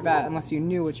 Corvette unless you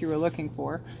knew what you were looking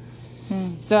for.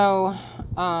 So,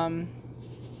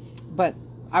 but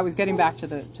I was getting back to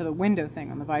the window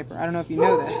thing on the Viper. I don't know if you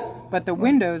know this, but the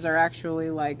windows are actually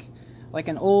like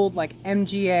an old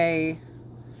MGA,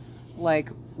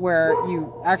 where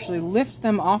you actually lift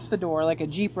them off the door like a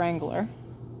Jeep Wrangler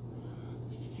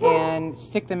and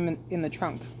stick them in the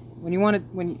trunk.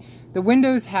 The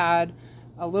windows had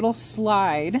a little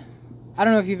slide. I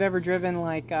don't know if you've ever driven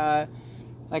like a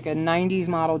 90s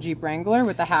model Jeep Wrangler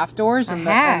with the half doors and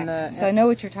so I know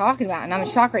what you're talking about, and I'm in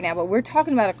shock right now, but we're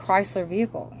talking about a Chrysler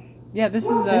vehicle. Yeah, this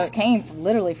came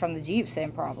literally from the Jeeps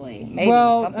then, probably. Maybe,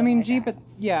 well, I mean, like Jeep, that.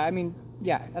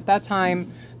 At that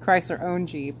time, Chrysler owned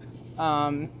Jeep.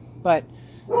 But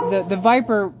the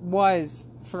Viper was,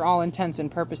 for all intents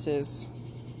and purposes,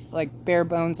 like bare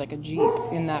bones, like a Jeep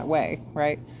in that way,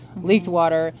 right? Leaked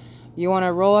water. You want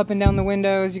to roll up and down the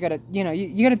windows. You gotta,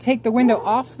 you gotta take the window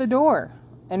off the door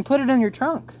and put it in your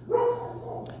trunk.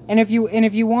 And if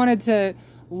you wanted to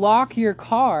lock your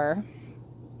car,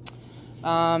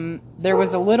 there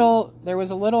was a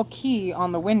little key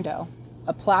on the window,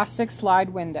 a plastic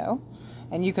slide window,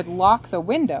 and you could lock the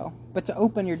window. But to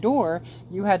open your door,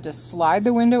 you had to slide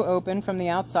the window open from the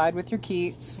outside with your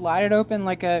key, slide it open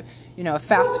like a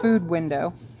fast food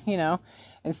window,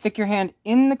 and stick your hand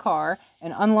in the car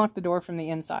and unlock the door from the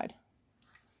inside.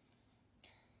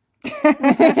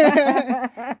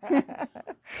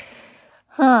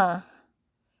 Huh.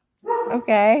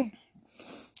 Okay.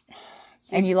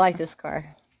 And you like this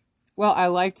car? Well, I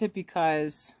liked it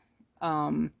because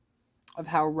of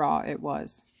how raw it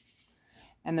was.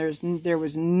 And there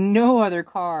was no other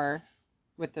car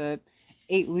with a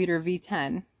 8-liter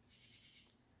V10.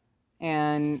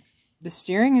 And the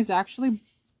steering is actually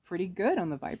pretty good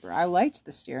on the Viper. I liked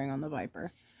the steering on the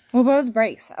Viper. What about the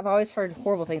brakes? I've always heard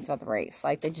horrible things about the brakes.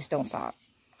 Like, they just don't stop.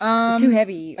 It's too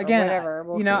heavy or again, whatever.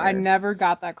 I never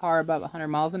got that car above 100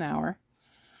 miles an hour.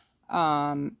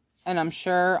 And I'm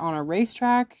sure on a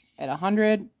racetrack at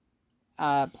 100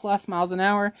 plus miles an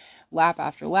hour, lap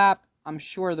after lap, I'm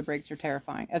sure the brakes are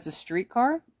terrifying. As a street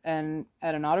car and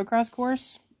at an autocross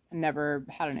course, I never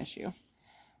had an issue.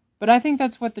 But I think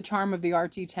that's what the charm of the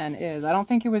RT10 is. I don't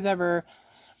think it was ever...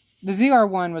 The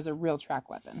ZR1 was a real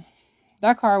track weapon.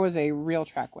 That car was a real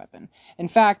track weapon. In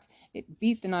fact, it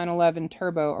beat the 911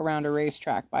 Turbo around a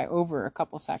racetrack by over a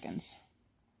couple seconds.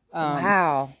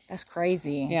 Wow, that's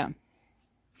crazy. Yeah.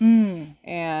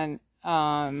 And...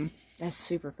 that's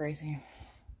super crazy.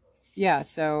 Yeah,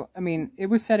 so, I mean, it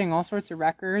was setting all sorts of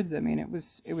records. I mean, it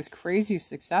was crazy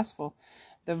successful.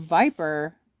 The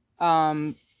Viper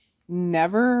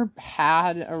never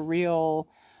had a real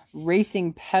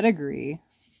racing pedigree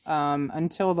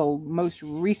until the most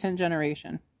recent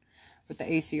generation with the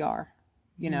ACR,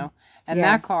 and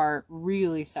that car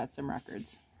really set some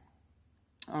records.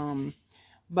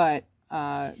 But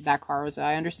that car, as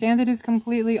I understand it, is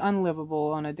completely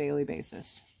unlivable on a daily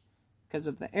basis. Because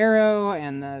of the aero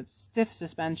and the stiff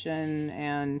suspension,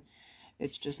 and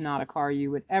it's just not a car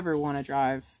you would ever want to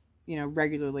drive,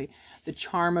 regularly. The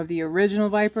charm of the original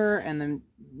Viper and the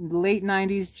late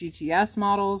 90s GTS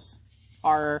models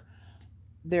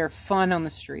they're fun on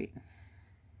the street,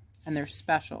 and they're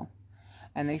special,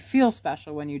 and they feel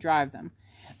special when you drive them.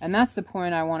 And that's the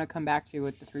point I want to come back to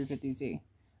with the 350Z.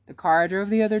 The car I drove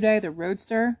the other day, the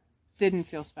Roadster, didn't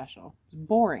feel special. It was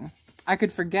boring. I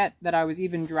could forget that I was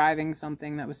even driving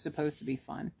something that was supposed to be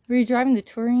fun. Were you driving the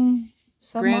touring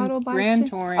submodel bike? Grand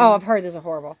Touring. Oh, I've heard those are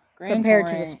horrible. Compared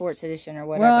Touring. to the Sports Edition or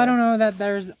whatever. Well, I don't know that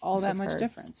there's that much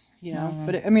difference,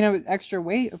 But, I mean, it was extra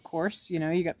weight, of course.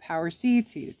 You got power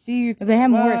seats, heated seats. They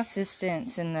have more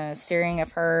assistance in the steering,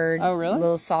 I've heard. Oh, really? A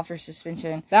little softer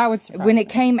suspension. That would surprise When me. it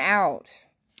came out...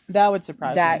 That would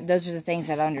surprise me. Those are the things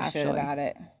that I understood about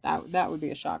it. That would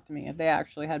be a shock to me if they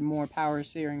actually had more power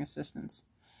steering assistance.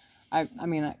 I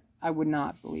mean, I would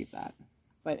not believe that.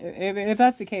 But if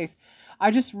that's the case,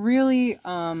 I just really...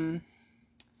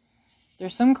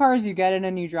 there's some cars you get in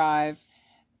and you drive,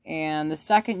 and the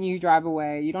second you drive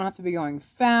away, you don't have to be going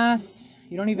fast.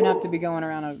 You don't even have to be going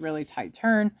around a really tight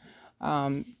turn.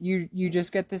 You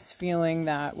just get this feeling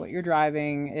that what you're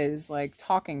driving is like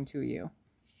talking to you.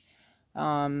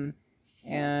 And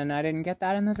I didn't get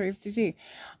that in the 350Z.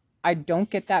 I don't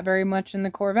get that very much in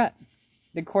the Corvette.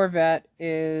 The Corvette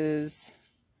is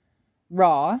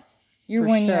raw. Your for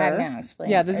one you sure. have now, explain.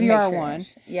 Yeah, the or make sure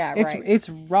ZR1. Yeah, It's right. it's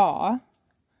raw.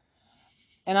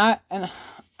 And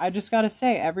I just gotta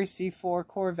say, every C4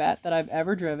 Corvette that I've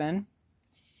ever driven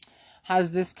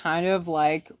has this kind of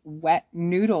like wet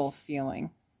noodle feeling.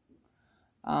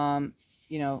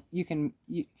 You know,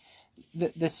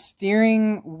 the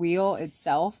steering wheel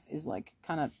itself is like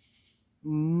kind of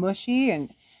mushy,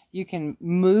 and you can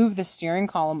move the steering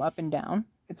column up and down.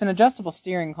 It's an adjustable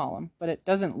steering column, but it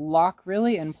doesn't lock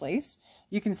really in place.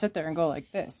 You can sit there and go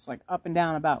like this, like up and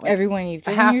down about like Everyone you've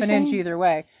driven, half an inch either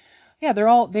way. Yeah,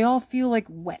 they all feel like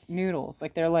wet noodles.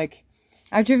 Like they're like,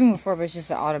 I've driven before, but it's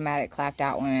just an automatic clapped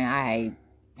out one, and I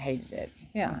hated it.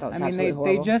 yeah. I mean,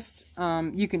 they just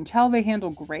you can tell they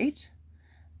handle great,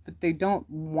 but they don't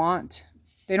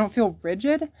feel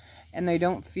rigid, and they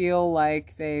don't feel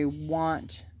like they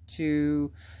want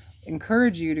to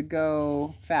encourage you to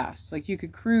go fast. Like you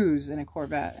could cruise in a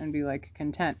Corvette and be like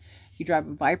content. You drive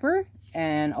a Viper,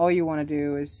 and all you want to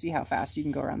do is see how fast you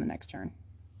can go around the next turn.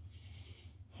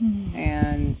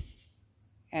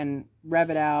 And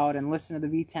rev it out and listen to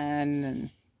the V10.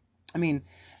 And I mean,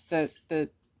 the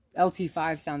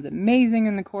LT5 sounds amazing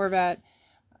in the Corvette,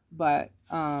 but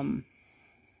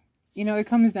you know, it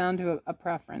comes down to a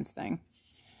preference thing.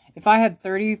 If I had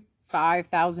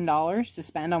 $35,000 to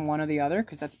spend on one or the other,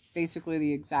 because that's basically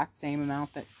the exact same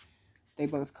amount that they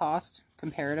both cost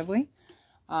comparatively,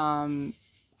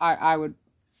 I would,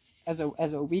 as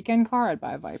a weekend car, I'd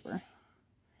buy a Viper.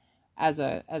 As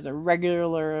a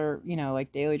regular, you know,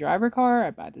 like daily driver car,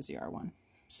 I'd buy the ZR1.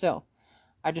 Still,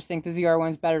 I just think the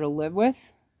ZR1's better to live with,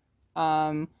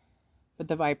 but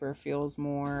the Viper feels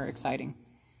more exciting.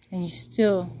 And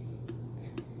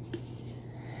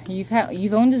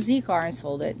you've owned a Z car and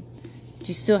sold it, but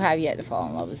you still have yet to fall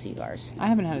in love with Z cars. I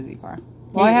haven't had a Z car.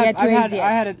 Well, I've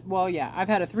had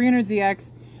a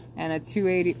 300ZX and a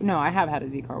 280. No, I have had a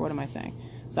Z car. What am I saying?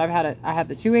 So I had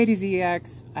the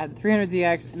 280ZX, I had the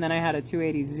 300ZX, and then I had a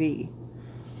 280Z.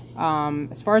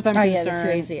 As far as I'm concerned, the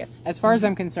 280Z. As far as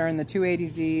I'm concerned, the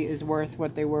 280Z is worth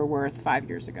what they were worth 5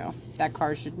 years ago. That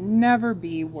car should never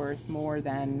be worth more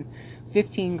than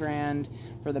 $15,000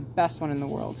 for the best one in the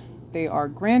world. They are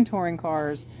grand touring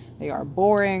cars. They are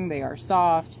boring. They are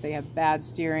soft. They have bad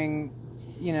steering,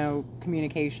 you know,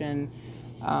 communication.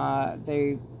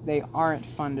 They aren't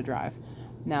fun to drive.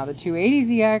 Now the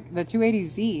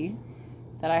 280Z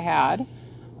that I had,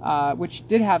 which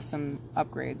did have some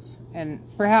upgrades, and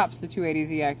perhaps the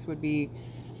 280ZX would be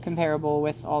comparable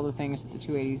with all the things that the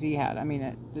 280Z had. I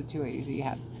mean, the 280Z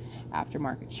had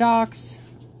aftermarket shocks,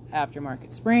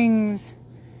 aftermarket springs,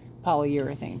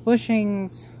 polyurethane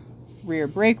bushings, rear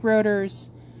brake rotors,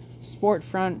 sport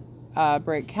front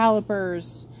brake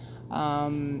calipers.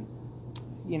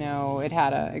 You know, it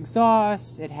had an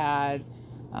exhaust. It had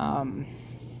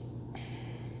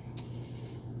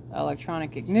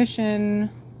electronic ignition,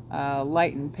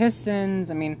 light and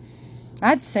pistons. I mean,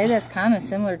 I'd say that's kind of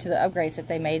similar to the upgrades that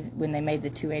they made when they made the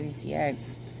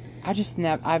 280ZX. I just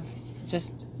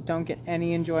don't get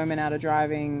any enjoyment out of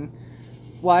driving.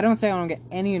 Well, I don't say I don't get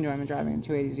any enjoyment driving the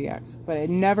 280ZX, but it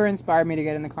never inspired me to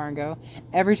get in the car and go.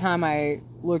 Every time I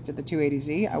looked at the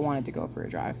 280Z, I wanted to go for a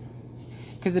drive.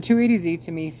 Because the 280Z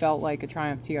to me felt like a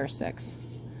Triumph TR6.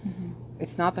 Mm-hmm.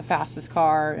 It's not the fastest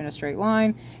car in a straight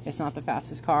line. It's not the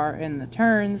fastest car in the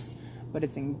turns, but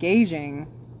it's engaging.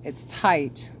 It's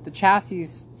tight. The chassis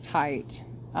is tight.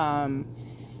 The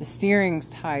steering's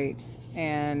tight,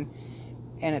 and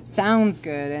it sounds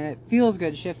good, and it feels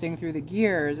good shifting through the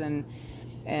gears, and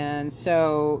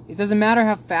so it doesn't matter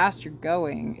how fast you're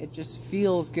going. It just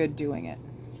feels good doing it.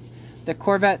 The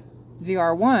Corvette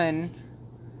ZR1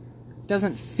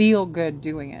 doesn't feel good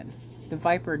doing it. The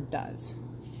Viper does.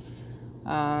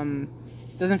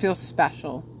 Doesn't feel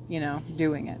special, you know,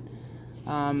 doing it.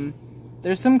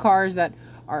 There's some cars that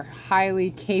are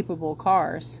highly capable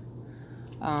cars,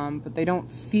 but they don't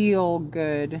feel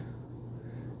good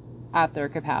at their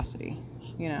capacity,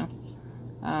 you know.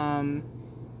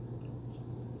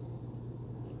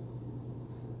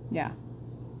 Yeah.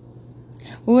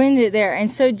 We'll end it there. And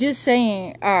so just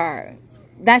saying,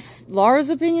 that's Lara's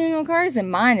opinion on cars,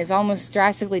 and mine is almost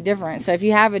drastically different. So if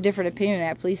you have a different opinion on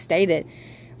that, please state it,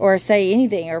 or say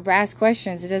anything, or ask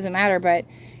questions. It doesn't matter. But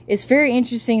it's very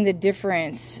interesting, the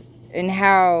difference in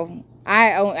how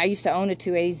I used to own a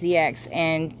 280ZX,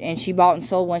 and she bought and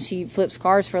sold one. She flips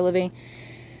cars for a living.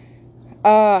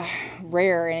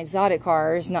 Rare and exotic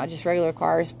cars, not just regular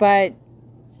cars, but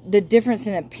the difference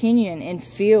in opinion and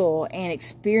feel and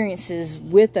experiences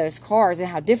with those cars and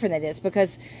how different that is,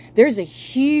 because there's a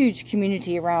huge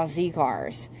community around Z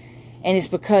cars, And it's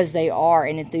because they are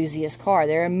an enthusiast car.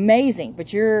 They're amazing,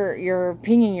 but your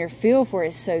opinion, your feel for it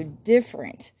is so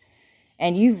different.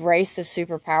 And you've raced a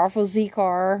super powerful Z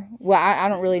car. Well, I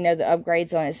don't really know the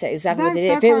upgrades on it, so exactly what they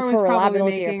did. If it was for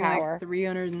reliability or power. Like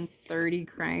 330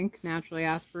 crank, naturally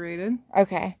aspirated.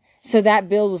 Okay. So that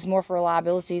build was more for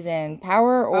reliability than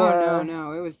power, or? Oh,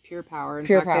 no. It was pure power. In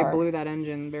fact, they blew that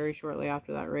engine very shortly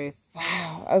after that race.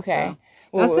 Wow. Okay.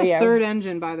 So, that's the third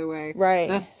engine, by the way. Right.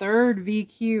 The third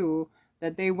VQ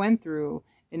that they went through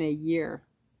in a year.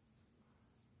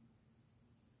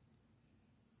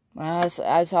 Well,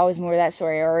 it's always more of that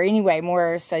story, or anyway,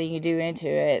 more study you do into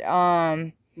it.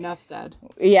 Enough said.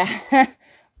 Yeah.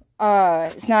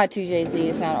 It's not a 2JZ,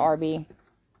 it's not an RB,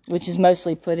 which is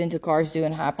mostly put into cars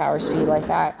doing high power speed like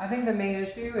that. I think the main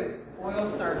issue is oil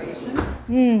starvation.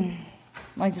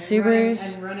 Like the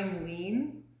Subarus. And running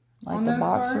lean. Like on the those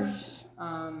Boxers.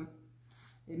 Cars.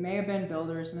 It may have been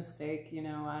builder's mistake, I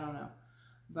don't know.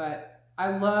 But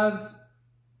I loved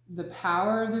the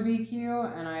power of the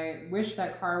VQ, and I wish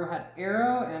that car had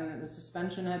aero and the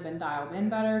suspension had been dialed in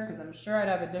better, because I'm sure I'd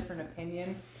have a different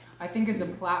opinion. I think as a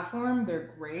platform,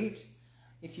 they're great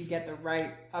if you get the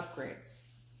right upgrades.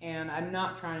 And I'm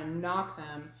not trying to knock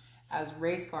them as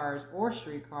race cars or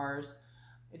street cars.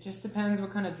 It just depends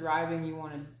what kind of driving you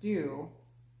want to do.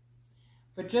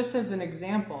 But just as an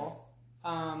example,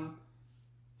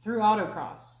 through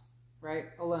autocross, right,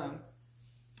 alone,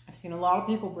 I've seen a lot of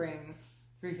people bring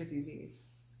 350Z's.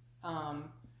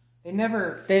 They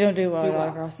don't do well at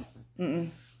autocross. They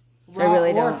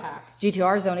really don't.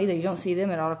 GTRs don't either. You don't see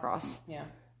them at autocross. Yeah.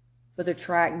 But they're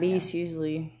track beasts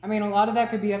usually. I mean, a lot of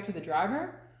that could be up to the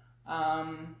driver. I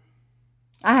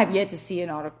have yet to see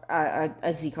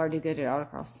a Z car do good at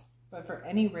autocross. But for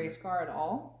any race car at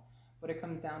all, what it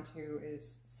comes down to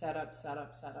is setup.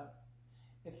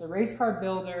 If the race car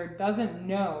builder doesn't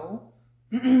know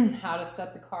how to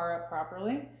set the car up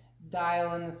properly,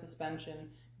 dial in the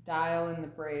suspension, dial in the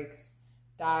brakes,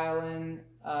 dial in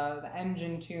the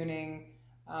engine tuning,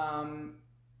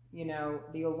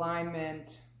 the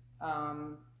alignment,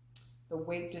 the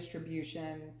weight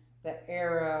distribution, the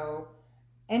aero.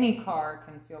 Any car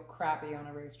can feel crappy on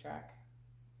a racetrack.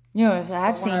 If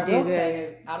I've seen what I will say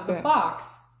is, out of the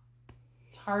box,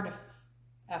 it's hard to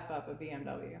F up a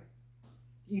BMW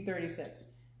E36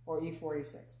 or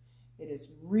E46. It is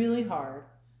really hard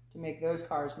to make those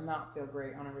cars not feel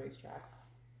great on a racetrack,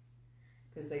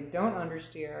 because they don't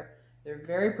understeer. They're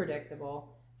very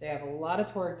predictable. They have a lot of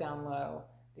torque down low.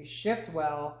 They shift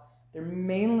well. They're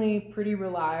mainly pretty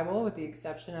reliable, with the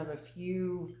exception of a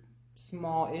few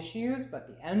small issues, but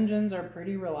the engines are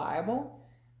pretty reliable.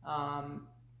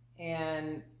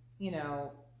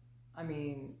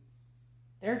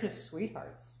 They're just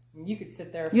sweethearts. You could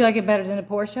sit there. You like it better than a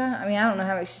Porsche? I mean, I don't know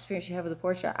how much experience you have with a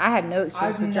Porsche. I have no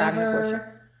experience with driving a Porsche. I've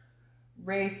never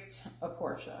raced a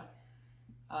Porsche.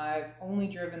 I've only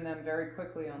driven them very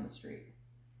quickly on the street.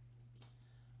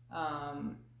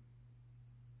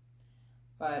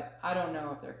 But I don't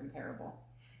know if they're comparable.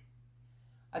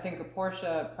 I think a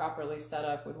Porsche properly set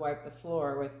up would wipe the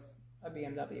floor with a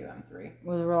BMW M3.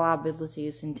 Well, the reliability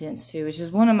is intense too, which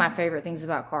is one of my favorite things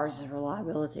about cars is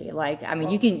reliability.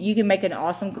 You can make an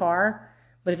awesome car,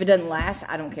 but if it doesn't last,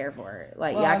 I don't care for it.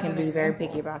 I can be very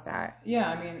picky about that.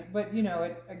 Yeah,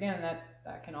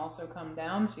 that can also come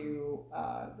down to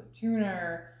the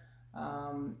tuner,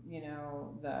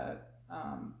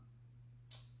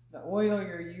 the oil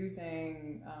you're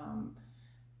using,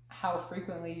 how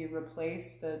frequently you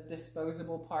replace the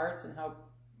disposable parts, and how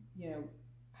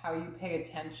you pay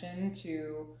attention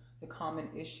to the common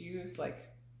issues. Like,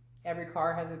 every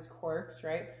car has its quirks,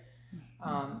 right?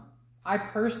 Mm-hmm. I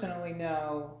personally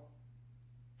know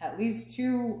at least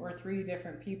 2 or 3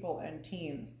 different people and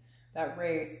teams that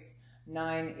race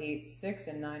 986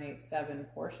 and 987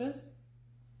 Porsches.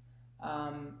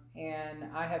 And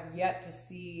I have yet to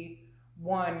see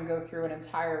one go through an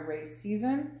entire race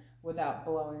season without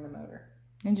blowing the motor.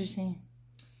 Interesting.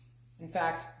 In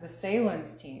fact, the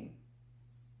Salins team,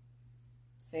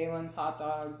 Salins Hot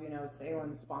Dogs,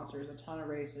 Salins sponsors a ton of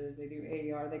races. They do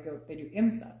AER, they do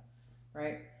IMSA,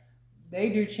 right? They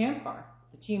do Champ Car.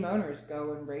 The team owners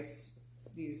go and race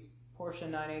these Porsche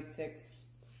 986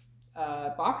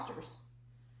 Boxsters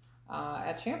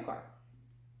at Champ Car.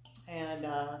 And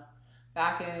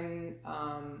back in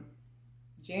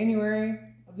January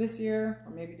of this year,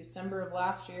 or maybe December of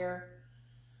last year,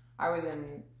 I was at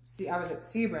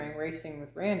Sebring racing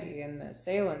with Randy and the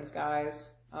Salins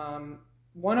guys.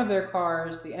 One of their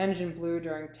cars, the engine blew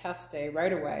during test day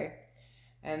right away,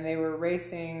 and they were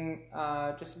racing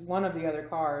just one of the other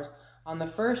cars. On the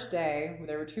first day,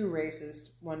 there were 2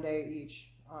 races, one day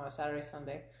each, Saturday,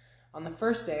 Sunday. On the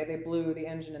first day, they blew the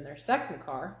engine in their second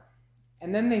car,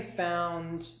 and then they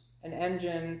found an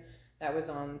engine that was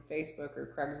on Facebook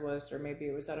or Craigslist, or maybe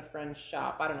it was at a friend's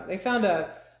shop. I don't know. They found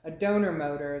a donor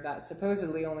motor that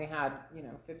supposedly only had,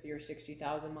 50 or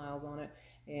 60,000 miles on it,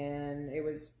 and it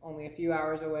was only a few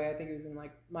hours away. I think it was in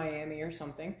like Miami or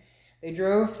something. They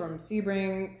drove from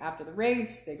Sebring after the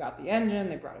race. They got the engine.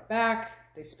 They brought it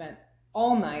back. They spent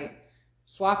all night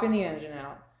swapping the engine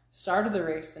out, started the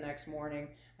race the next morning,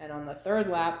 and on the third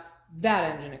lap,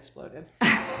 that engine exploded.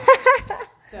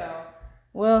 So,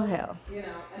 well, hell.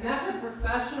 And that's a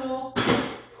professional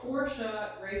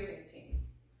Porsche racing team.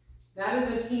 That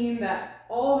is a team that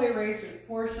all they race is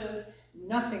Porsches,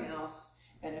 nothing else.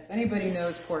 And if anybody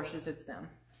knows Porsches, it's them.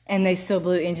 And they still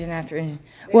blew engine after engine.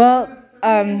 Well,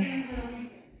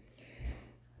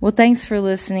 thanks for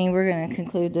listening. We're going to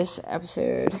conclude this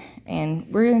episode. And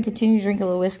we're going to continue to drink a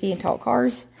little whiskey and talk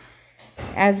cars.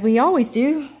 As we always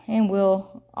do. And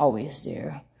will always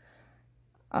do.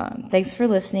 Thanks for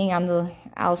listening. I'm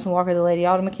Allison Walker, the Lady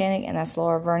Auto Mechanic. And that's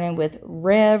Lara Vernon with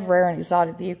Rev, Rare and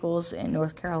Exotic Vehicles in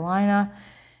North Carolina.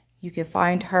 You can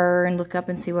find her and look up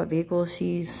and see what vehicles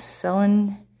she's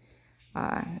selling.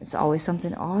 It's always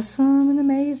something awesome and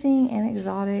amazing and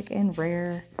exotic and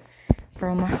rare.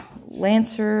 From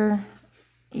Lancer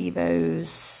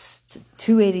Evos to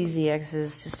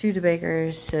 280ZXs to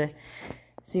Studebakers to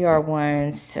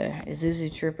ZR1'S to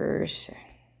Isuzu Troopers.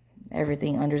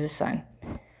 Everything under the sun.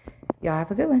 Y'all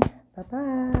have a good one.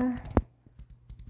 Bye-bye.